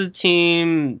rest of the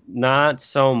team, not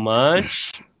so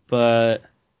much, but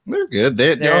they're good.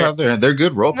 They all have they're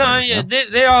good role players. No,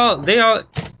 yeah,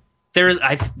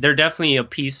 they're definitely a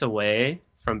piece away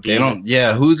from being.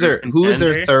 Who is their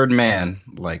 3rd man?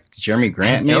 Like Jeremy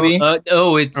Grant, maybe?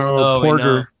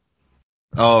 Porter.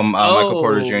 Michael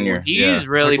Porter Jr. He's Yeah.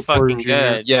 really Michael Porter fucking Jr.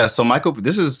 good. Yeah, so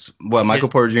this is what Michael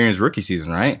His- Porter Jr.'s rookie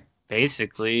season, right?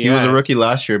 Basically, He was a yeah. rookie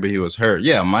last year, but he was hurt.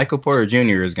 Yeah, Michael Porter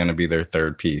Jr. is going to be their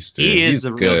third piece, dude. He is He's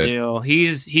the good. real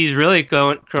deal. He's really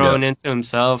growing into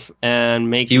himself and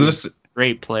making He was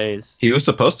great plays. he was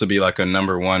supposed to be like a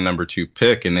number 1, number 2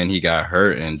 pick, and then he got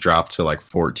hurt and dropped to like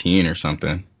 14 or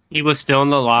something. He was still in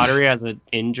the lottery as an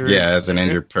injured. Yeah, as an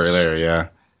injured player, yeah.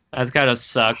 That's gotta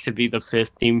suck to be the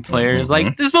 15 player. It's Mhm.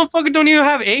 like, this motherfucker don't even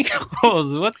have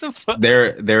ankles. What the fuck?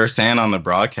 They're saying on the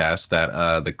broadcast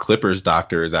that the Clippers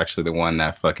doctor is actually the one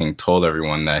that fucking told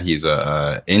everyone that he's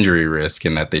a injury risk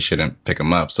and that they shouldn't pick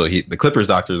him up. So the Clippers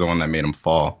doctor is the one that made him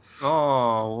fall.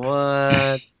 Oh,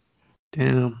 what?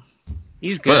 Damn.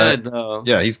 He's good though.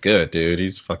 Yeah, he's good, dude.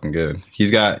 He's fucking good.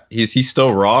 He's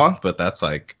still raw, but that's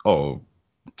like, oh,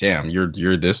 damn, you're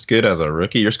this good as a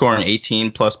rookie. You're scoring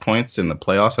 18 plus points in the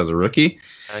playoffs as a rookie.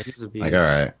 He's a beast. Like, all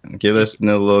right, give this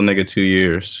little nigga 2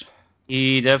 years.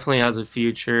 He definitely has a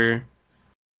future.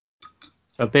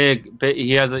 He's gonna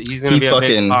He be a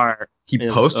big fucking- part. He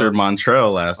Yes, postered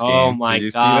Montreal last game. Oh my Did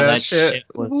you see god, that shit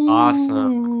was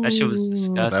awesome. That shit was Ooh,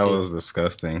 disgusting. That was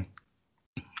disgusting.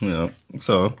 You know,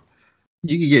 so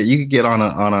you could get on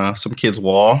a some kid's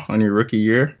wall on your rookie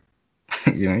year.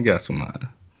 You know, you got some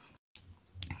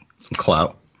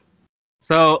clout.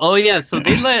 So, so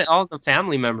they let all the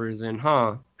family members in,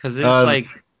 huh? Because it's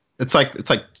It's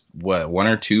like what, 1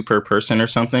 or 2 per person or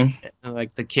something.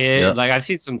 like the kid, Yeah. like I've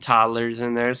seen some toddlers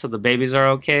in there, so the babies are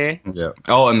okay. Yeah.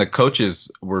 Oh, and the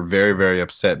coaches were very, very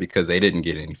upset because they didn't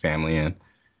get any family in.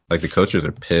 Like the coaches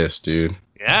are pissed, dude.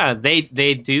 Yeah, they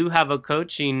do have a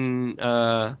coaches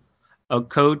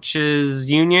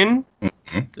union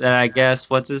Mhm. that I guess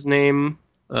what's his name,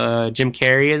 Jim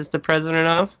Carrey is the president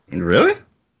of. Really?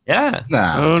 Yeah,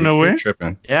 Nah. Oh, dude, no you're way?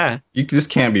 tripping. yeah. This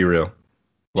can't be real.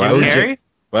 Jim Carrey.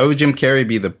 Why would Jim Carrey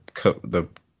be the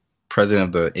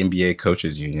president of the NBA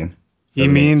coaches union? He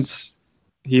means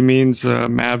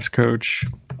Mavs coach.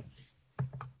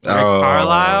 Rick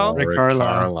Carlisle? Rick Rick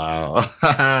Carlisle.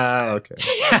 Carlisle. Okay.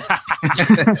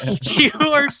 You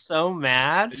are so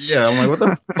mad. Yeah, I'm like, what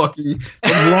the fuck are you?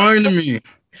 Stop lying to me.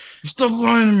 Stop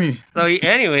lying to me. So,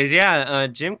 anyways,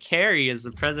 Jim Carrey is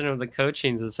the president of the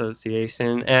Coaching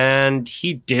Association, and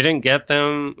he didn't get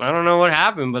them. I don't know what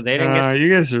happened, but they didn't get. You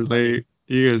guys are late.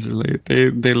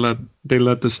 They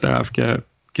let the staff get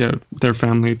their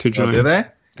family to Oh, join. did they?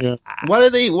 Yeah. Why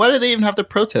did they even have to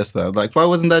protest though? Like, why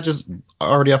wasn't that just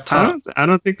already off top? I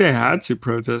don't think they had to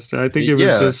protest. I think it was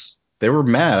Yeah. just They were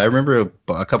mad. I remember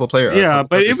a couple players. yeah,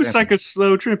 but it was like a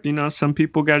slow trip. You know, some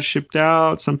people got shipped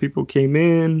out, some people came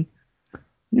in.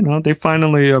 You know, they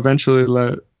eventually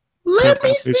let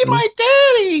me see my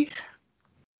daddy.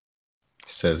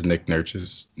 Says Nick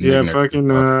Nurse's. Yeah, fucking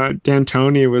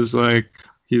D'Antoni was like,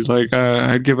 he's like,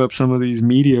 I'd give up some of these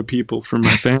media people for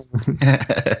my family.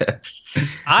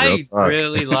 I talk.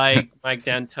 really like Mike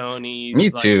D'Antoni. Me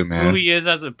like, too, man. Who he is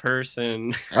as a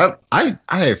person.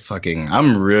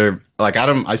 I'm real. Like,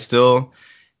 I still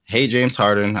hate James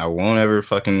Harden. I won't ever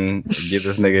fucking give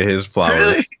this nigga his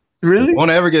flowers. Really?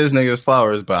 Won't ever give this nigga his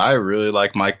flowers, but I really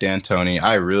like Mike D'Antoni.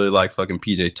 I really like fucking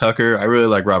PJ Tucker. I really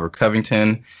like Robert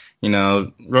Covington. You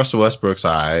know, Russell Westbrook's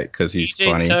alright because he's PJ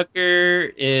funny.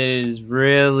 Tucker is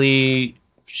really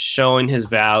showing his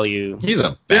value. He's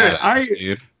a badass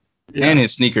dude. Yeah. And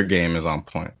his sneaker game is on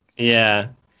point. Yeah.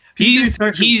 PJ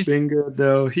Tucker's he's been good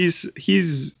though. He's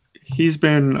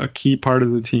been a key part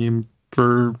of the team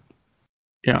for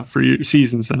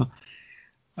seasons now.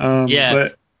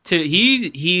 But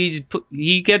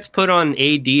he gets put on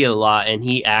AD a lot, and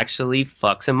he actually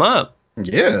fucks him up.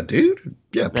 Yeah, dude.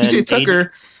 Yeah, Man, PJ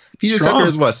Tucker. PJ Strong. Tucker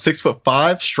is what,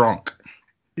 6'5", strong.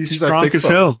 he's He's like strong 6 as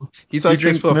foot. hell. He's like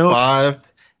You drink 6'5",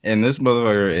 and this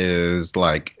motherfucker is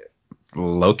like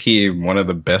low key one of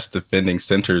the best defending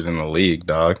centers in the league,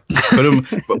 dog. Put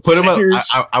him up.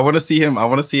 I want to see him. I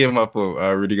want to see him up with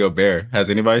Rudy Gobert. Has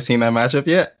anybody seen that matchup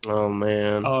yet? Oh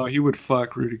man. Oh, he would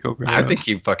fuck Rudy Gobert. I think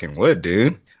he fucking would,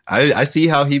 dude. I see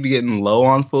how he be getting low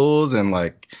on fools, and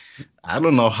like, I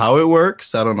don't know how it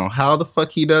works. I don't know how the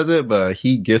fuck he does it, but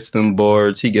he gets them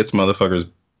boards. He gets motherfuckers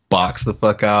boxed the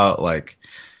fuck out, like,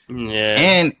 Yeah.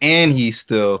 and he's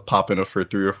still popping up for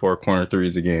 3 or 4 corner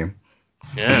threes a game.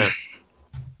 Yeah.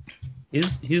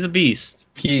 He's a beast.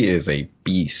 He is a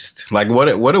beast. Like,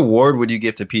 what award would you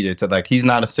give to PJ Tucker? Like, he's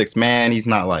not a 6 man. He's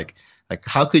not like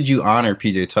how could you honor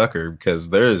PJ Tucker? Because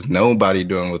there is nobody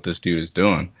doing what this dude is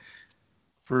doing.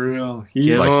 For real.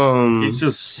 Give him- He's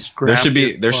just There should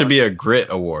scrappy as be fuck. a grit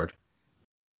award.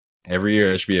 Every year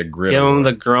there should be a grit Give him award.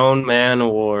 the grown man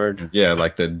award. Yeah,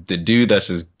 like the dude that's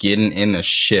just getting in the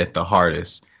shit the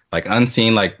hardest. Like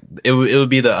unseen, like it would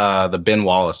be the Ben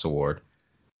Wallace Award.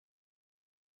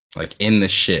 Like in the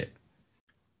shit.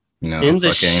 You know, In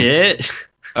the shit.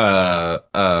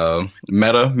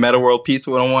 Meta World Peace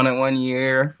would have won it one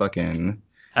year. Fucking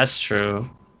That's true.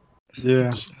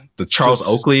 Yeah. the Charles Just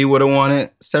Oakley would have won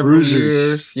it several bruisers.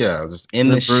 years. Yeah, just in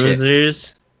the shit.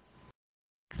 Bruisers.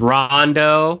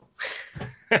 Rondo.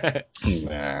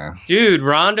 Nah. Dude,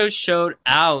 Rondo showed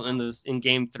out in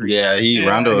game 3. Yeah,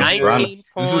 Rondo. 19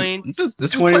 points. This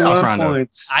is 21 playoff Rondo.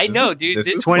 points. I know, dude. This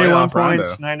This, is 21 playoff Rondo.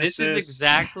 points, 9 this is assists.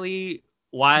 exactly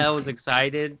why I was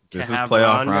excited to This is have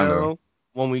playoff Rondo, Rondo.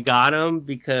 when we got him,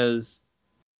 because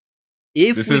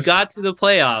if This we is- got to the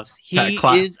playoffs, he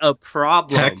is a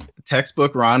problem.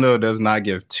 Textbook Rondo does not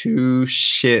give two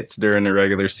shits during the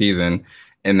regular season,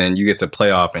 and then you get to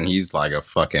playoff and he's like a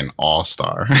fucking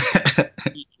all-star.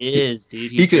 He is,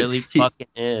 dude. He could- Really he- fucking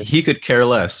is. He could care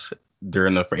less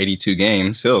during the 82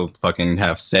 games. He'll fucking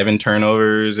have 7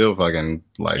 turnovers. He'll fucking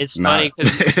like. It's not... funny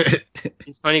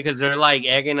It's funny because they're like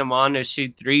egging him on to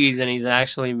shoot threes, and he's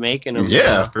actually making them.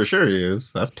 Yeah, for sure he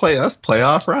is. That's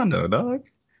playoff Rondo, dog.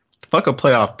 Fuck a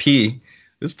playoff P.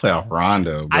 This is playoff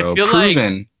Rondo, bro. I feel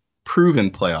proven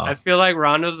playoff. I feel like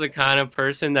Rondo's the kind of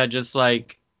person that just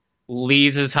like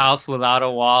leaves his house without a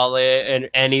wallet and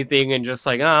anything, and just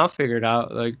like, oh, I'll figure it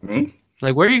out. Like,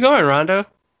 like where are you going, Rondo?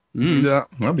 Yeah,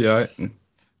 I'll be alright.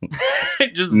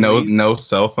 Just No, leave. no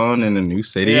cell phone in a new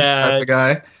city Yeah. type of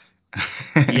guy.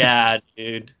 Yeah,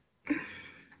 dude.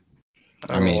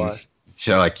 I mean,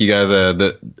 so like you guys,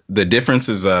 the difference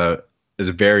is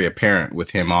very apparent with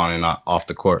him on and off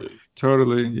the court.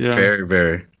 Totally, yeah. Very,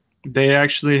 very. They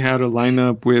actually had a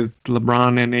lineup with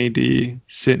LeBron and AD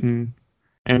sitting,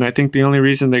 and I think the only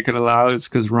reason they could allow it is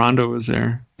because Rondo was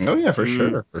there. Oh yeah, for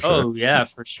sure, for sure. Oh yeah,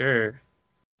 for sure.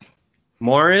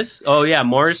 Morris. Oh yeah,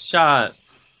 Morris shot.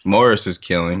 Morris is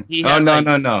killing. He Oh had, no,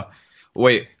 like- no.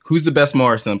 Wait, who's the best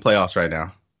Morris in the playoffs right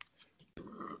now?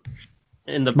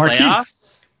 In the Markieff.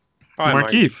 playoffs? Probably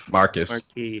Markieff. Marcus.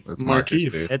 Markieff. That's Marcus,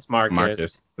 Markieff. dude. It's Marcus.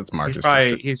 Marcus. That's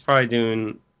Marcus. He's probably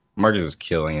doing. Marcus is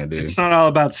killing it, dude. It's not all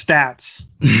about stats.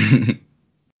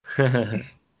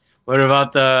 What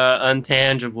about the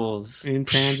intangibles?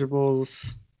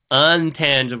 Intangibles.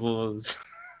 Untangibles.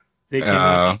 They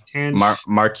can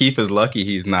Markieff is lucky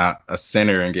he's not a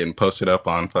center and getting posted up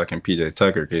on fucking PJ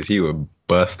Tucker because he would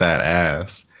bust that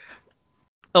ass.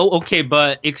 Oh, okay,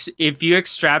 but if you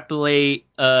extrapolate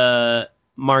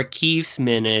Markieff's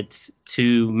minutes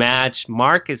to match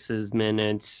Marcus's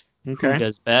minutes, who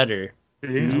does better? I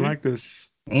like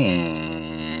this. Because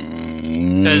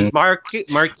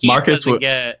Markieff Marcus doesn't would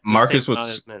get the Marcus same would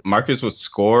amount of minutes. Marcus would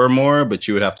score more, but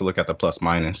you would have to look at the plus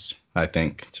minus, I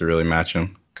think, to really match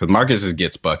him. Because Marcus just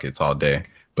gets buckets all day,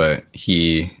 but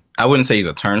I wouldn't say he's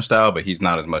a turnstile, but he's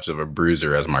not as much of a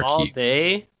bruiser as Markieff. All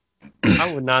day?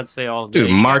 I would not say all day.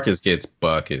 Dude, Marcus gets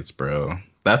buckets, bro.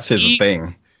 That's his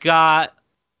thing. Got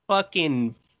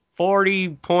fucking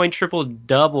 40-point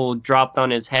triple-double dropped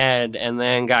on his head and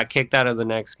then got kicked out of the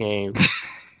next game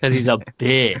because he's a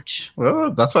bitch. Well,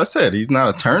 that's what I said. He's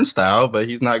not a turnstile, but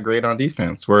he's not great on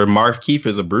defense. Where Markieff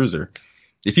is a bruiser.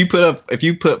 If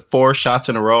you put 4 shots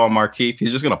in a row on Markieff, he's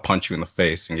just gonna punch you in the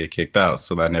face and get kicked out.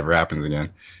 So that never happens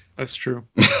again. That's true.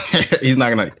 He's not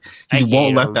gonna. He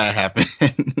won't let that happen.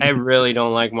 I really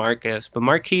don't like Marcus, but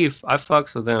Markieff, I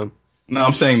fucks with him. No,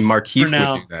 I'm saying Markieff would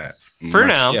now. do that.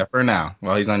 Now. Yeah, for now.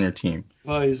 While he's on your team.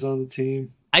 Well, he's on the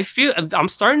team. I'm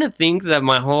starting to think that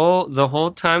the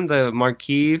whole time the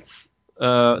Markieff,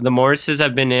 the Morrises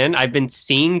have been in, I've been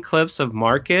seeing clips of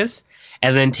Marcus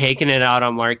and then taking it out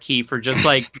on Markieff for just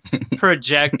like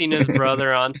projecting his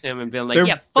brother onto him and being like,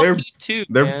 yeah, fuck you too.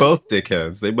 They're man. both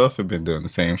dickheads. They both have been doing the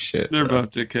same shit. They're bro.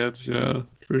 both dickheads, yeah,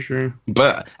 for sure.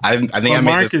 But I think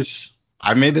Marcus.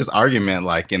 I made this argument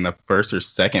like in the first or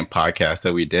second podcast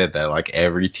that we did that like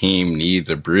every team needs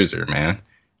a bruiser, man.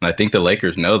 And I think the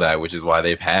Lakers know that, which is why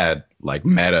they've had like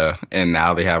Meta and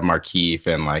now they have Markieff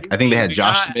and like I think they had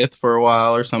Josh Smith for a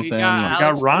while or something. We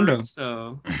got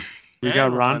Rondo. We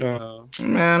got Rondo.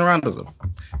 Man,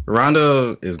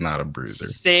 Rondo is not a bruiser.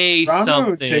 Say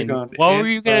Rondo would something. take on What were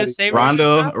you gonna anybody. say?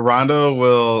 Rondo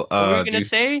will What were you gonna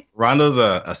say? Rondo's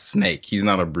a snake. He's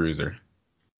not a bruiser.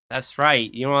 That's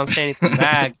right. You don't want to say anything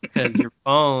back because your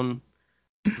phone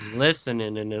is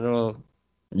listening and it'll.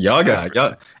 Y'all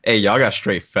got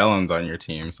straight felons on your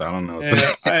team, so I don't know.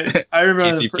 Yeah, I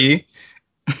remember KCP.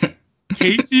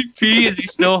 KCP, is he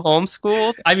still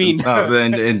homeschooled? I mean,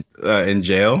 in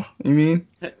jail? You mean?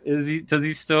 Does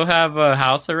he still have a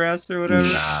house arrest or whatever?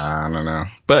 Nah, I don't know.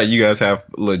 But you guys have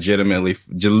legitimate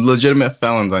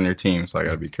felons on your team, so I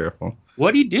gotta be careful.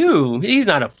 What'd he do? He's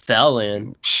not a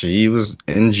felon. She was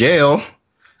in jail.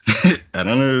 I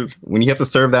don't know. When you have to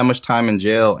serve that much time in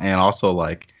jail and also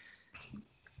like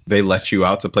they let you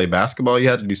out to play basketball, you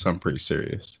had to do something pretty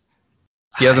serious.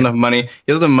 He has enough money.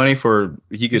 He has enough money for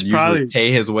he could usually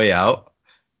pay his way out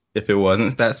if it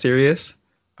wasn't that serious.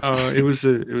 Oh, it was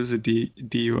a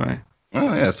DUI.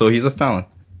 Oh yeah, so he's a felon.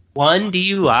 One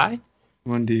DUI.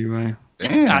 One DUI.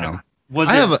 Damn.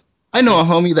 I know a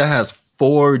homie that has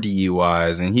 4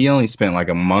 DUIs and he only spent like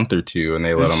a month or 2 and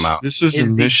they let him out. This is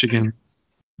in Michigan.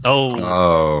 Oh.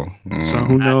 So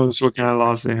who knows what kind of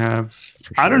laws they have?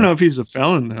 Sure. I don't know if he's a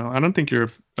felon though. I don't think you're a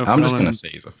felon. I'm just gonna say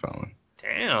he's a felon.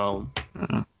 Damn.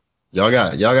 Y'all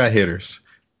got hitters.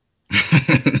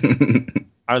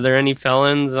 Are there any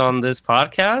felons on this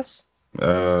podcast?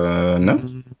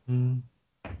 No.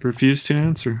 Refuse to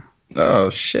answer. Oh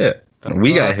shit.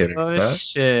 We got hitters. Oh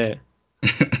shit.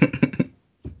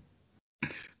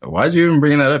 Why'd you even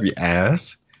bring that up, you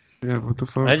ass? Yeah, what the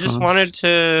fuck? I just wanted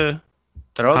to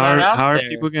throw that out How there. are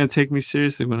people going to take me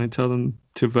seriously when I tell them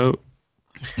to vote?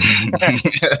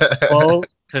 Well,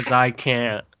 because I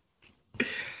can't.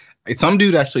 Some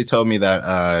dude actually told me that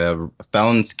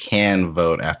felons can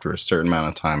vote after a certain amount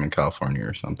of time in California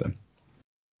or something.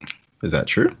 Is that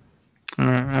true?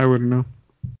 I wouldn't know.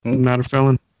 I'm not a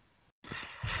felon.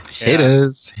 Yeah.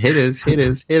 Hitters.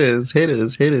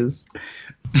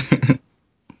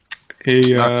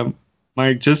 Hey,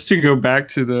 Mike, just to go back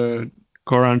to the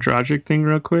Goran Dragic thing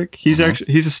real quick. He's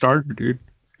a starter, dude.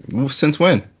 Well, since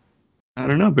when? I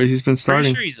don't know, but he's been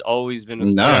starting. Pretty sure he's always been a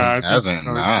starter. No, he hasn't.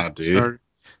 Nah, dude.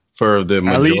 For the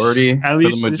majority, at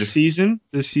least this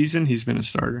season, he's been a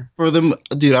starter.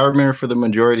 Dude, I remember for the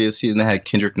majority of the season they had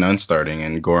Kendrick Nunn starting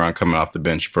and Goran coming off the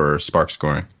bench for spark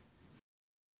scoring.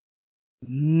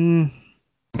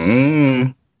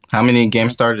 How many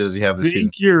games started does he have this season? I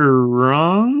think you're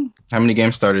wrong. How many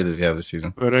games started does he have this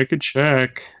season? But I could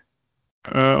check.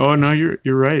 Oh no, you're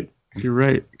right. You're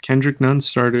right. Kendrick Nunn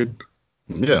started.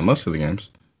 Yeah, most of the games.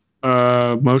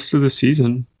 Most of the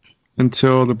season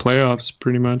until the playoffs,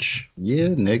 pretty much. Yeah,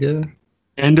 nigga.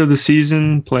 End of the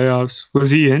season, playoffs. Was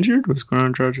he injured? Was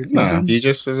Goran Dragic? No, he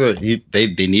just is they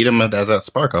need him as that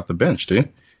spark off the bench, dude.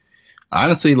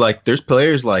 Honestly, like there's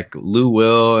players like Lou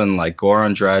Will and like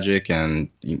Goran Dragic and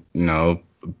you know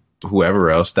whoever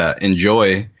else that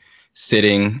enjoy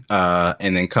sitting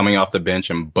and then coming off the bench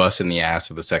and busting the ass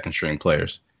of the second string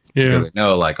players. Yeah, because they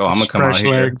know like, oh, I'm gonna come out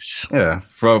here. Legs. Yeah,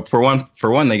 for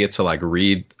one, they get to like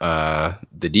read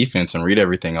the defense and read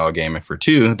everything all game, and for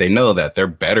 2, they know that they're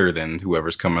better than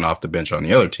whoever's coming off the bench on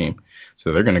the other team,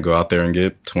 so they're gonna go out there and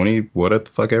get 20 what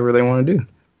the fuck ever they want to do.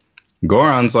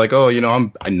 Goran's like, oh, you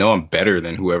know, I know I'm better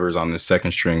than whoever's on this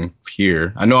second string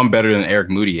here. I know I'm better than Eric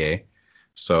Moutier,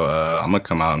 so I'm gonna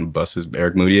come out and bust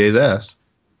Eric Moutier's ass.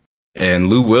 And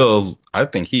Lou Will, I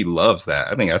think he loves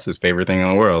that. I think that's his favorite thing in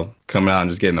the world. Coming out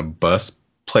and just getting to bust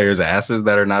players' asses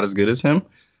that are not as good as him.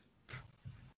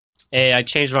 Hey, I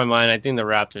changed my mind. I think the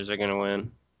Raptors are gonna win.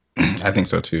 I think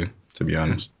so too, to be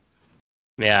honest.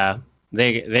 Yeah.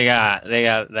 They got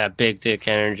that big dick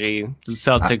energy. The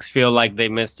Celtics feel like they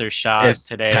missed their shots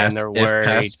today and they're worried.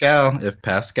 If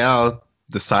Pascal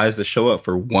decides to show up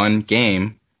for one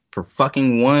game, for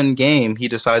fucking one game, he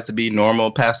decides to be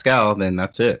normal Pascal, then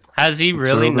that's it. Has he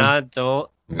really not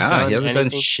Nah, he hasn't done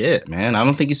shit, man. I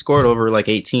don't think he scored over like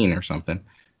 18 or something.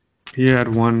 He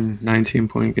had one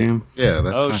 19-point game. Yeah,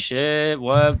 that's nice. Shit.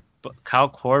 What? Kyle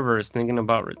Korver is thinking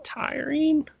about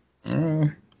retiring?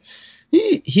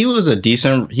 He was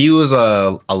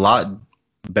a lot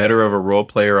better of a role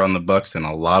player on the Bucks than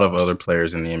a lot of other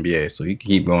players in the NBA, so he could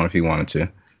keep going if he wanted to.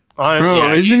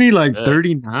 Bro, isn't he like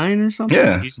 39 or something?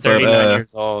 Yeah, he's 39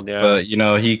 years old. Yeah, but you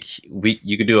know you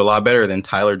could do a lot better than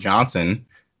Tyler Johnson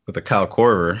with a Kyle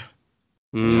Korver.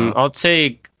 I'll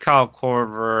take Kyle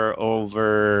Korver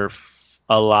over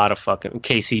a lot of fucking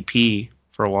KCP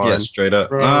for one. Yeah, straight up.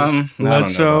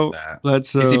 Bledsoe.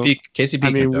 KCP.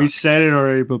 I mean, we said it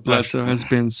already, but Bledsoe has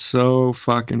been so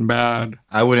fucking bad.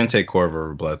 I wouldn't take Korver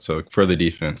over Bledsoe for the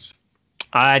defense.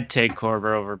 I'd take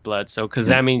Korver over Bledsoe because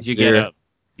that means you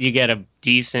get a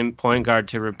decent point guard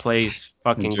to replace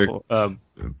fucking Bledsoe.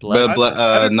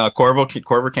 No,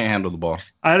 Korver can't handle the ball.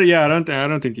 I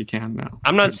don't think he can now.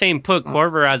 I'm not saying put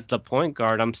Korver as the point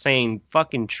guard. I'm saying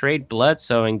fucking trade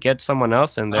Bledsoe and get someone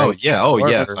else in there.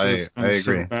 Yes, I agree.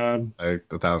 So bad. I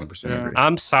 1,000% agree.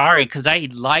 I'm sorry because I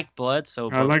like Bledsoe.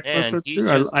 But I like Bledsoe too.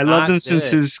 I loved him since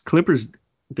his Clippers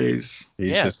days.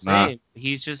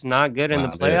 He's just not good in the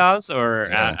playoffs or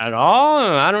at all.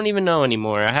 I don't even know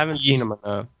anymore. I haven't seen him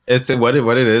enough. It's what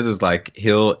it is like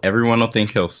everyone will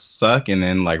think he'll suck, and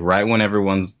then like right when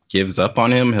everyone gives up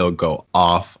on him, he'll go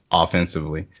off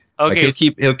offensively. Like Okay,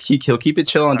 he'll keep it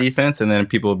chill on defense, and then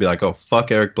people will be like, "Oh,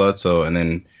 fuck Eric Bledsoe," and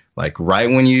then like right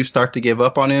when you start to give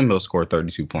up on him, he'll score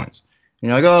 32 points. And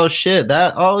you're like, "Oh shit,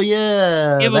 oh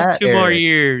yeah, give him that 2 more Eric.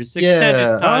 years, extend his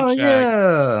Yeah, oh contract.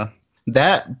 yeah."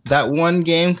 That one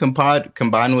game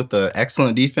combined with the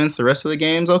excellent defense, the rest of the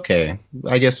games, okay.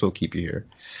 I guess we'll keep you here.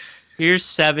 Here's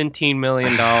 $17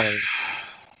 million.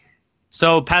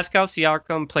 So Pascal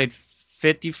Siakam played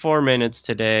 54 minutes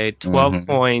today, 12 Mhm.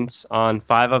 points on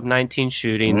 5 of 19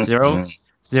 shooting, Mhm.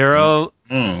 0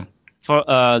 Mm. for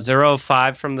 0 of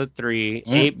 5 from the 3,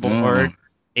 Mm.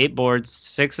 8 boards,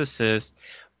 6 assists,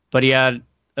 but he had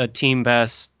a team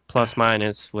best plus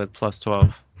minus with plus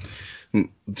 12.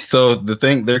 So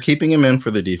they're keeping him in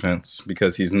for the defense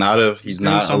because he's not a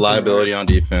something liability right. on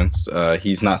defense.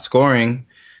 He's not scoring,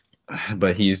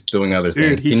 but he's doing other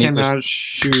Dude, things. he needs to cannot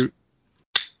shoot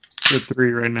the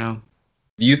 3 right now.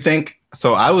 Do you think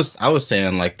so? I was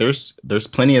saying like there's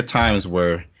plenty of times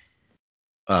where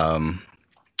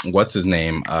what's his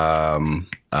name Serge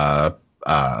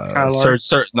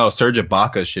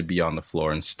Ibaka should be on the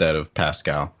floor instead of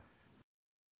Pascal.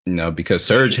 You know, because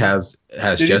Serge has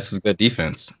just as good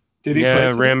defense. Did he play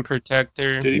today? Rim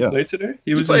protector. Did he Yeah. play today?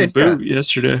 He was played, in the boot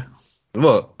yesterday.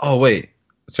 Well, oh wait,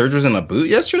 Serge was in a boot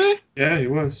yesterday? Yeah, he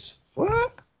was.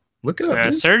 What? Look it up. Yeah,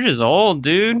 Dude. Serge is old,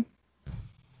 dude.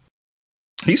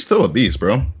 He's still a beast,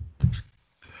 bro.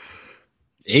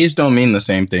 Age don't mean the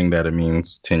same thing that it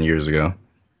means 10 years ago.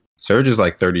 Serge is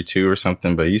like 32 or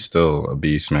something, but he's still a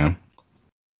beast, man.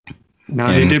 No,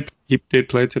 And- he did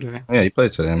play today. Yeah, he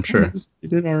played today, I'm sure. He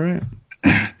did all right.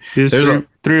 He was There's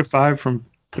 3 of 5 from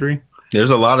 3. There's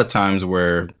a lot of times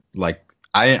where, like,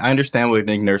 I understand what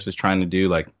Nick Nurse is trying to do.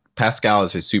 Like, Pascal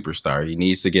is his superstar. He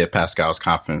needs to get Pascal's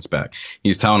confidence back.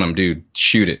 He's telling him, dude,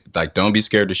 shoot it. Like, don't be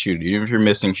scared to shoot it. Even if you're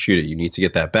missing, shoot it. You need to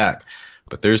get that back.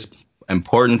 But there's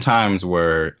important times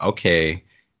where, okay,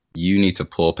 you need to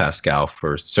pull Pascal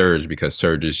for Serge because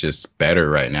Serge is just better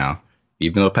right now.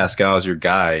 Even though Pascal is your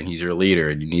guy and he's your leader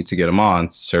and you need to get him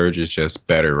on, Serge is just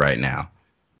better right now.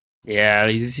 Yeah,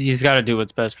 he's got to do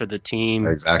what's best for the team.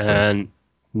 Exactly. And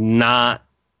not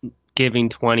giving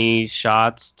 20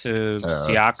 shots to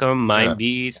Siakam might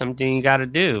be something you got to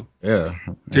do. Yeah.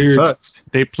 Dude. It sucks.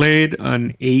 They played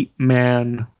an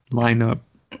 8-man lineup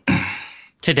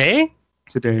Today?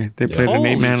 today. They played an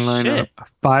Holy 8-man lineup.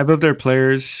 5 of their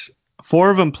players, 4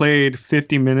 of them played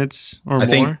 50 minutes or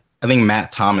more. I think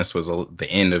Matt Thomas was the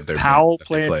end of their Powell bench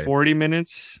that they played 40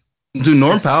 minutes. Dude,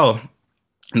 Norm Powell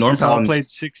played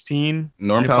 16.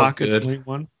 Norm Powell's Ibaka good.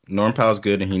 21. Norm Powell's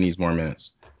good, and he needs more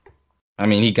minutes. I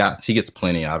mean, he gets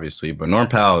plenty, obviously, but Norm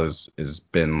Powell has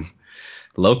been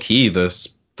low key the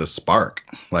spark.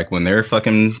 Like when they're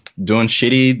fucking doing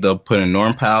shitty, they'll put in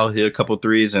Norm Powell, hit a couple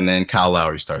threes, and then Kyle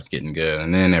Lowry starts getting good,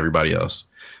 and then everybody else.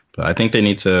 But I think they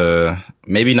need to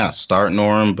maybe not start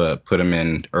Norm, but put him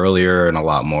in earlier and a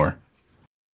lot more.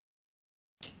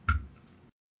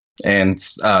 And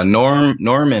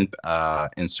Norm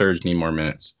and Serge need more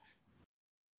minutes.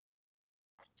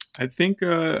 I think,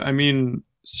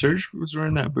 Serge was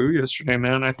wearing that boot yesterday,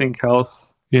 man. I think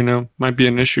health, might be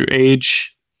an issue.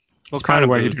 Age. What That's kind of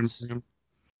why he boots? didn't bring him.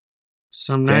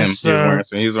 Some Tim, nice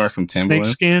he's wearing some snake Timberlands.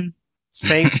 skin.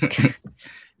 Snake.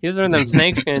 He was wearing them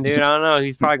snakeskin, dude. I don't know.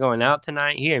 He's probably going out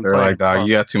tonight. He ain't They're playing. like, dog,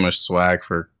 you got too much swag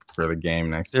for the game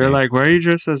next They're game. like, why are you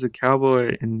dressed as a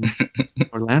cowboy in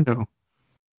Orlando?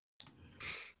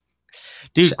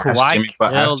 Dude, Ask Kawhi Jimmy killed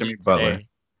Butler. today.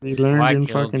 He learned Kawhi in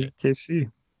killed fucking it.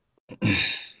 KC.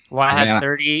 Kawhi had Man,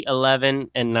 30,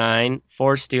 11, and 9,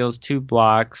 4 steals, 2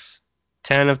 blocks,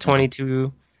 10 of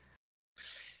 22.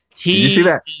 Did you see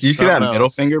that? is Did you see that something middle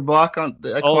else. finger block on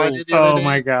that Kawhi did the other day?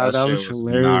 my God, that shit was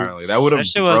hilarious. gnarly. That would That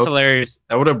shit was hilarious.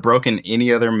 have broken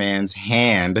any other man's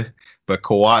hand. But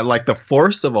Kawhi, like the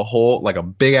force of a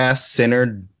big ass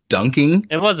center dunking.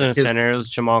 It wasn't a His- center. It was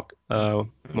Jamal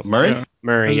Murray. Yeah.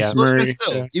 Murray. Yeah. It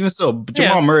was- Even still,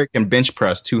 Jamal Murray can bench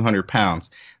press 200 pounds.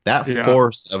 That Yeah.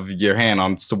 force of your hand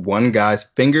on one guy's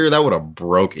finger, that would have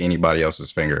broke anybody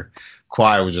else's finger.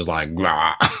 Kawhi was just like,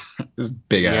 blah. This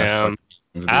big ass. Yeah. fucking dude.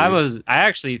 I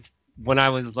actually, when I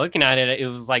was looking at it, it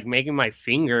was like making my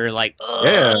finger like,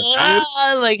 Yeah,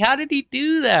 like how did he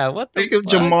do that? What the Think of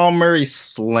fuck? Jamal Murray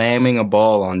slamming a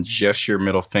ball on just your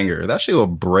middle finger. That shit will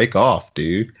break off,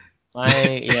 dude.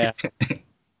 Yeah.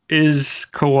 Is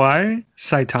Kawhi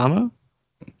Saitama?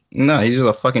 No, he's just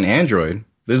a fucking android.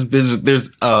 There's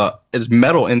it's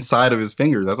metal inside of his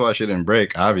fingers. That's why shit didn't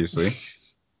break, obviously.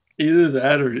 Either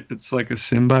that or it's like a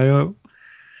symbiote.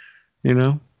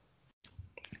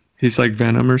 He's like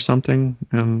Venom or something,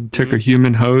 and took a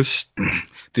human host.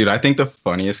 Dude, I think the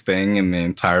funniest thing in the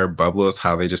entire bubble is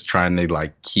how they just trying to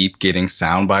like keep getting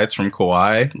sound bites from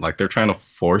Kawhi. Like they're trying to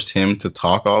force him to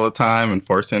talk all the time and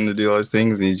force him to do all these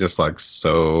things. And he's just like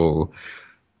so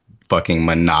fucking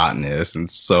monotonous and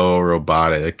so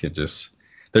robotic. It just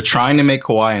they're trying to make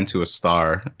Kawhi into a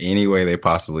star any way they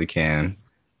possibly can.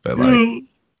 But like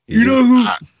you know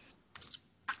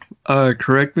who?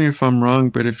 Correct me if I'm wrong,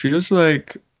 but it feels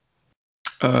like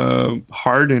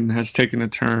Harden has taken a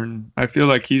turn. I feel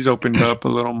like he's opened up a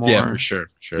little more. Yeah, for sure.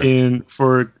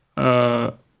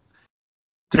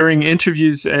 During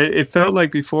interviews, it felt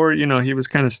like before, he was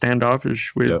kind of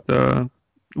standoffish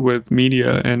with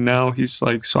media, and now he's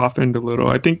like softened a little.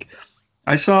 I think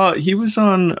I saw he was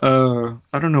on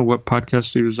I don't know what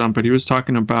podcast he was on, but he was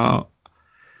talking about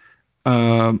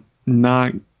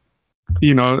not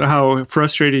how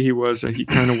frustrated he was that he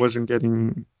kind of wasn't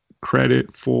getting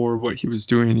credit for what he was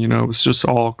doing. It was just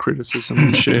all criticism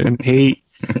and shit and hate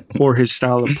for his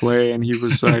style of play. And he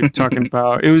was like talking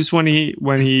about, it was when he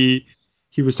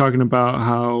was talking about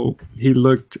how he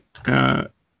looked at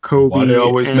Kobe. Why they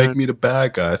always make me the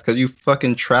bad guys? Because you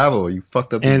fucking travel. You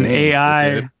fucked up the and name.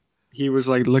 AI. He was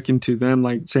like looking to them,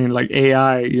 like saying like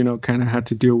AI, kind of had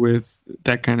to deal with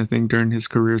that kind of thing during his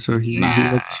career. So he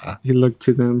looked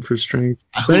to them for strength.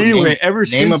 But anyway,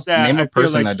 name a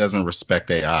person that doesn't respect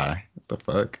AI. What the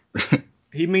fuck?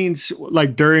 He means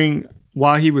like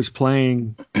while he was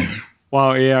playing,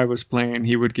 while AI was playing,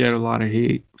 he would get a lot of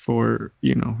hate for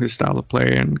his style of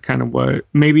play and kind of what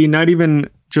maybe not even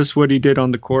just what he did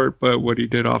on the court, but what he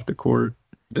did off the court.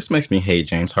 This makes me hate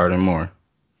James Harden more.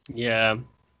 Yeah.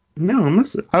 No,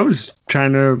 I was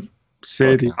trying to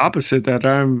say the opposite. That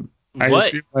I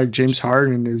feel like James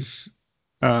Harden is,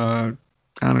 I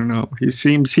don't know. He's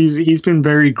been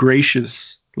very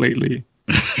gracious lately.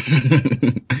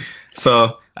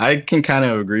 So I can kind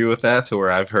of agree with that. To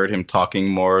where I've heard him talking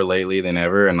more lately than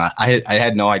ever, and I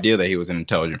had no idea that he was an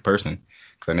intelligent person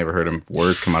because I never heard him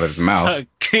words come out of his mouth.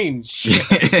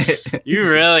 Shit. You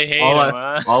really hate him,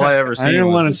 huh? All I ever seen. I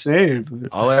didn't want to say it. But...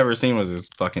 All I ever seen was his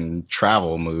fucking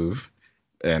travel move,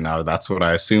 and that's what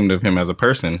I assumed of him as a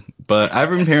person. But I've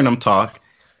been hearing him talk,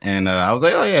 and I was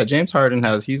like, oh yeah, James Harden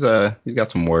he's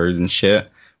got some words and shit.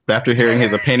 But after hearing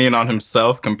his opinion on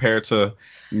himself compared to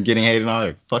getting hated on,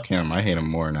 like fuck him, I hate him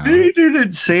more now. He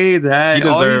didn't say that. He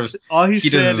deserves. He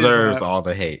deserves that... all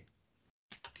the hate.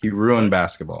 He ruined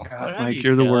basketball. God, Mike,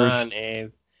 you're the worst.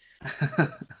 Abe? Can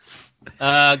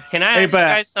I ask you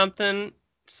guys something?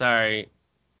 Sorry.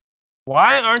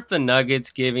 Why aren't the Nuggets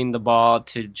giving the ball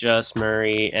to just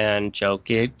Murray and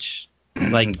Jokic?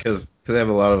 Like, because they have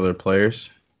a lot of their players.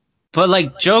 But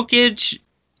like Jokic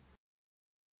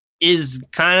is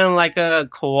kind of like a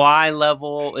Kawhi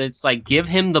level. It's like give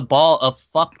him the ball a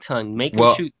fuck ton, make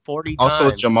him shoot 40 times. Also,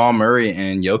 Jamal Murray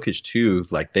and Jokic too.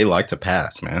 Like they like to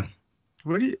pass, man.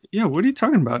 What are you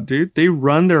talking about, dude? They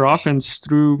run their offense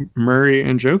through Murray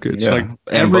and Jokic. Yeah,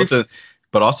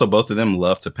 but also both of them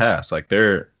love to pass. Like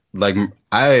they're like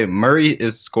Murray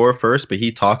is score first, but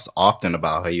he talks often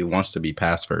about how he wants to be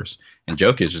pass first. And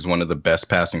Jokic is one of the best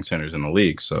passing centers in the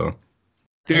league. So,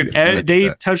 dude, they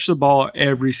touch the ball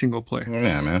every single play.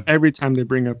 Yeah, man. Every time they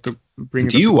bring up. Do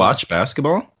you watch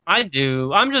basketball? I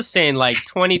do. I'm just saying, like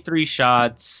 23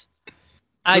 shots.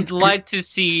 I'd like to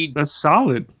see. That's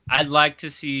solid. I'd like to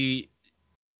see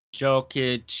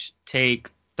Jokic take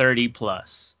 30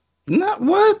 plus. Not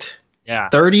what? Yeah.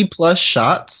 30 plus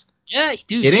shots? Yeah,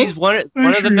 dude. He's one of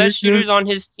the best shooters on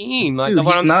his team. Like dude,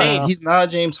 what I'm saying. He's not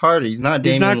James Harden. He's not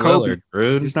Damian Lillard,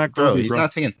 bro. He's not Kobe, He's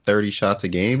not taking 30 shots a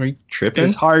game. Are you tripping?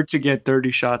 It's hard to get 30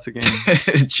 shots a game.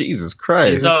 Jesus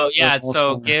Christ. So yeah,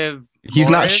 give. He's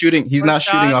not shooting. He's not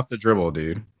shooting off the dribble,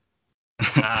 dude.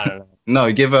 I don't know.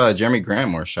 No, give Jeremy Grant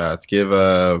more shots. Give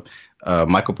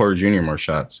Michael Porter Jr. more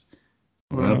shots.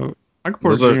 Michael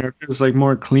Porter Jr. is like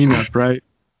more cleanup, right?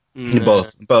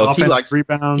 Both. He likes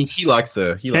rebounds. He likes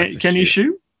to. Can he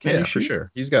shoot? Yeah, for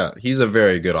sure. He's a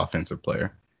very good offensive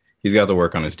player. He's got to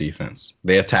work on his defense.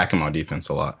 They attack him on defense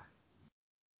a lot.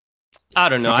 I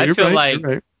don't know. I feel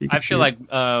like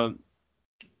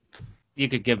you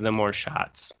could give them more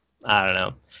shots. I don't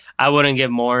know. I wouldn't give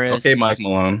Morris. Okay, Mike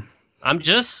Malone. I'm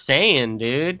just saying,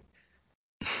 dude.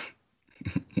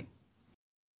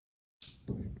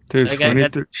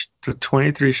 Dude,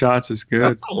 23 shots is good.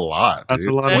 That's a lot. That's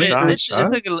a lot of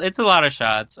shots. It's a lot of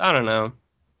shots. I don't know.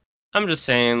 I'm just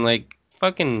saying, like,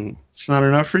 fucking. It's not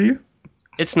enough for you?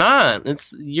 It's not.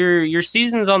 It's your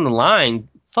season's on the line.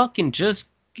 Fucking just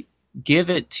give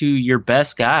it to your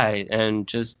best guy and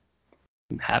just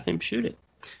have him shoot it.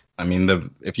 I mean,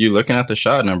 if you're looking at the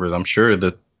shot numbers, I'm sure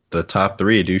that the top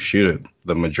three do shoot it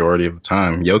the majority of the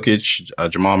time. Jokic,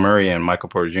 Jamal Murray, and Michael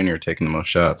Porter Jr. are taking the most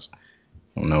shots.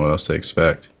 I don't know what else to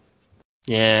expect.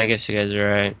 Yeah, I guess you guys are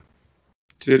right.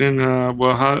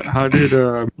 How did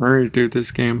Murray do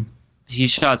this game? He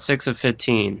shot 6 of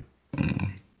 15.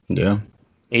 Yeah.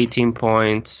 18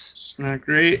 points. It's not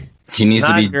great. He needs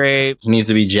Not to be great. He needs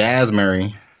to be Jazz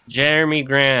Murray. Jeremy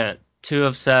Grant, 2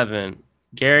 of 7.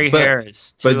 Gary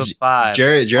Harris, 2 of 5.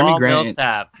 Jeremy Paul Grant,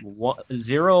 Millsap,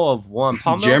 0 of 1.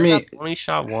 Paul Millsap only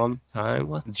shot one time.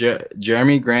 What?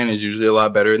 Jeremy Grant is usually a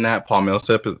lot better than that. Paul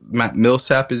Millsap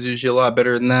is usually a lot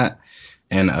better than that.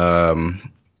 And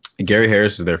Gary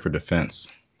Harris is there for defense.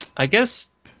 I guess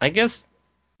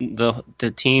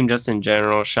the team just in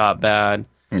general shot bad.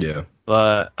 Yeah.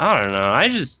 But I don't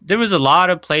know. There was a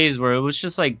lot of plays where it was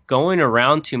just like going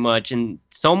around too much, and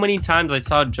so many times I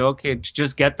saw Jokic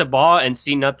just get the ball and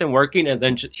see nothing working, and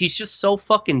then he's just so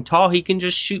fucking tall he can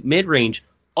just shoot mid range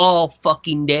all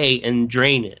fucking day and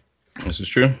drain it. This is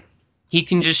true. He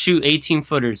can just shoot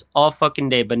 18-footers all fucking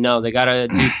day, but no, they gotta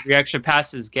do 3 extra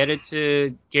passes, get it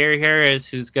to Gary Harris,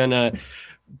 who's gonna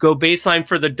go baseline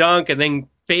for the dunk and then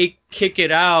fake kick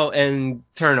it out and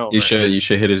turnover. You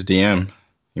should hit his DM.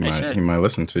 He might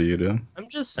listen to you, dude. I'm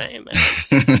just saying, man.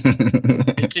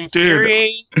 It's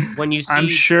infuriating when you see. I'm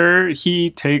sure he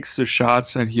takes the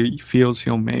shots that he feels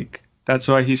he'll make. That's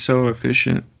why he's so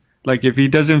efficient. Like if he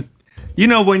doesn't,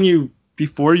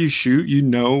 before you shoot, you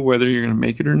know whether you're gonna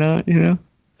make it or not. Yeah.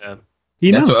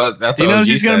 He knows. He knows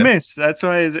he's gonna miss. That's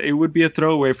why it would be a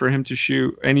throwaway for him to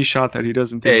shoot any shot that he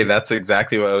doesn't take. Hey, that's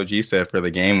exactly what OG said for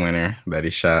the game winner that he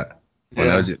shot. When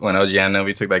OG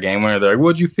Anunoby took that game winner, they're like,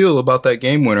 "What'd you feel about that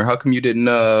game winner? How come you didn't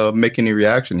make any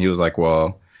reaction?" He was like,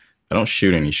 "Well, I don't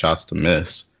shoot any shots to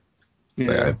miss.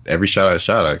 Like, every shot I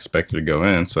shot, I expected to go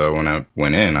in. So when I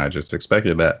went in, I just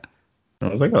expected that." I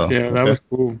was like, "Oh, yeah, that was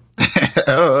cool."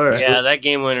 All right. Yeah, that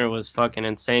game winner was fucking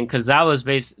insane because that was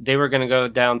they were gonna go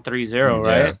down 3-0,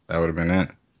 right? Yeah, that would have been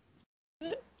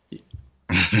it.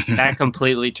 That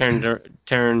completely turned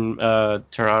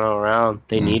Toronto around.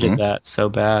 They needed that so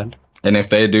bad. And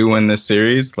if they do win this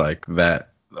series, like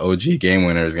that OG game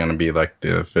winner is going to be like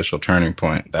the official turning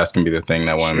point. That's going to be the thing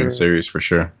that won the series for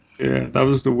sure. Yeah, that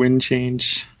was the win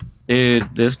change. Dude,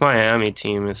 this Miami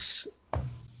team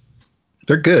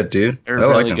they're good, dude. They're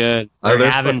really good. They're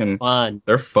having fun.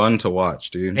 They're fun to watch,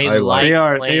 dude. They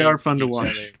are fun to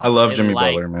watch. I love Jimmy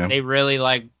Butler, man. They really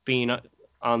like being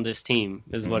on this team,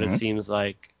 is what it seems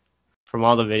like from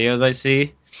all the videos I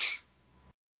see.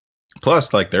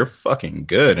 Plus, like, they're fucking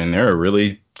good, and they're a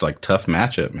really like tough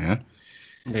matchup, man.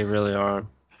 They really are.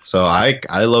 So I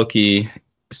low-key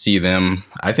see them.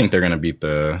 I think they're gonna beat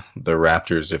the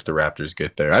Raptors if the Raptors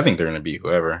get there. I think they're gonna beat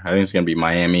whoever. I think it's gonna be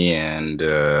Miami and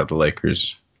the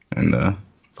Lakers in the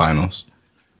finals.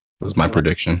 That's my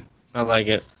prediction. I like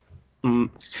it.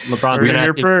 LeBron's gonna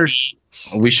have to, first.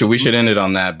 We should end it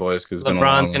on that, boys, because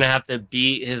LeBron's gonna have to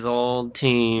beat his old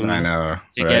team. I know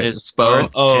to get his Spo.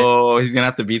 Oh, he's gonna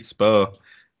have to beat Spo.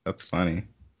 That's funny.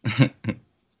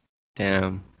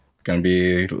 Damn. It's gonna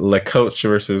be Le Coach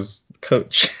versus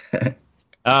Coach.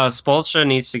 Spoelstra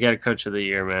needs to get a Coach of the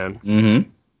Year, man. Mm-hmm.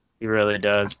 He really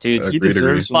does, dude. Agreed, he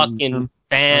deserves fucking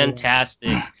fantastic.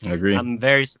 I agree. I'm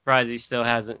very surprised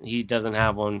he doesn't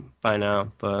have one by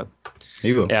now, but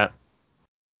he will. Yeah.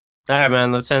 All right,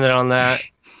 man. Let's end it on that.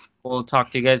 We'll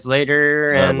talk to you guys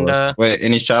later. And wait,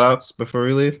 any shout outs before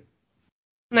we leave?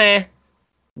 Nah.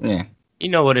 Yeah. You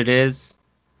know what it is.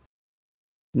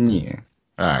 Yeah.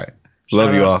 All right.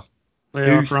 Love you all. Lay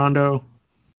off Rondo.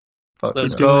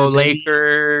 Let's go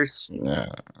Lakers. Yeah.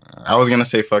 I was gonna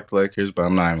say fuck the Lakers, but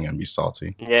I'm not even gonna be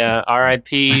salty. Yeah.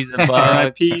 R.I.P. the Bucks.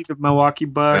 R.I.P. the Milwaukee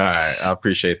Bucks. All right. I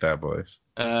appreciate that, boys.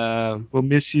 We'll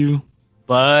miss you,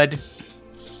 Bud.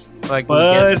 Like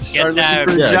start looking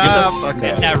for a job.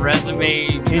 Get that resume.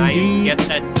 Indeed. Get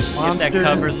that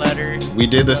cover letter. We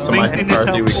did this to Mike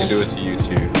McCarthy. We can do it to you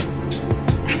too.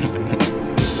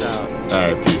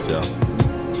 All right. Peace, y'all.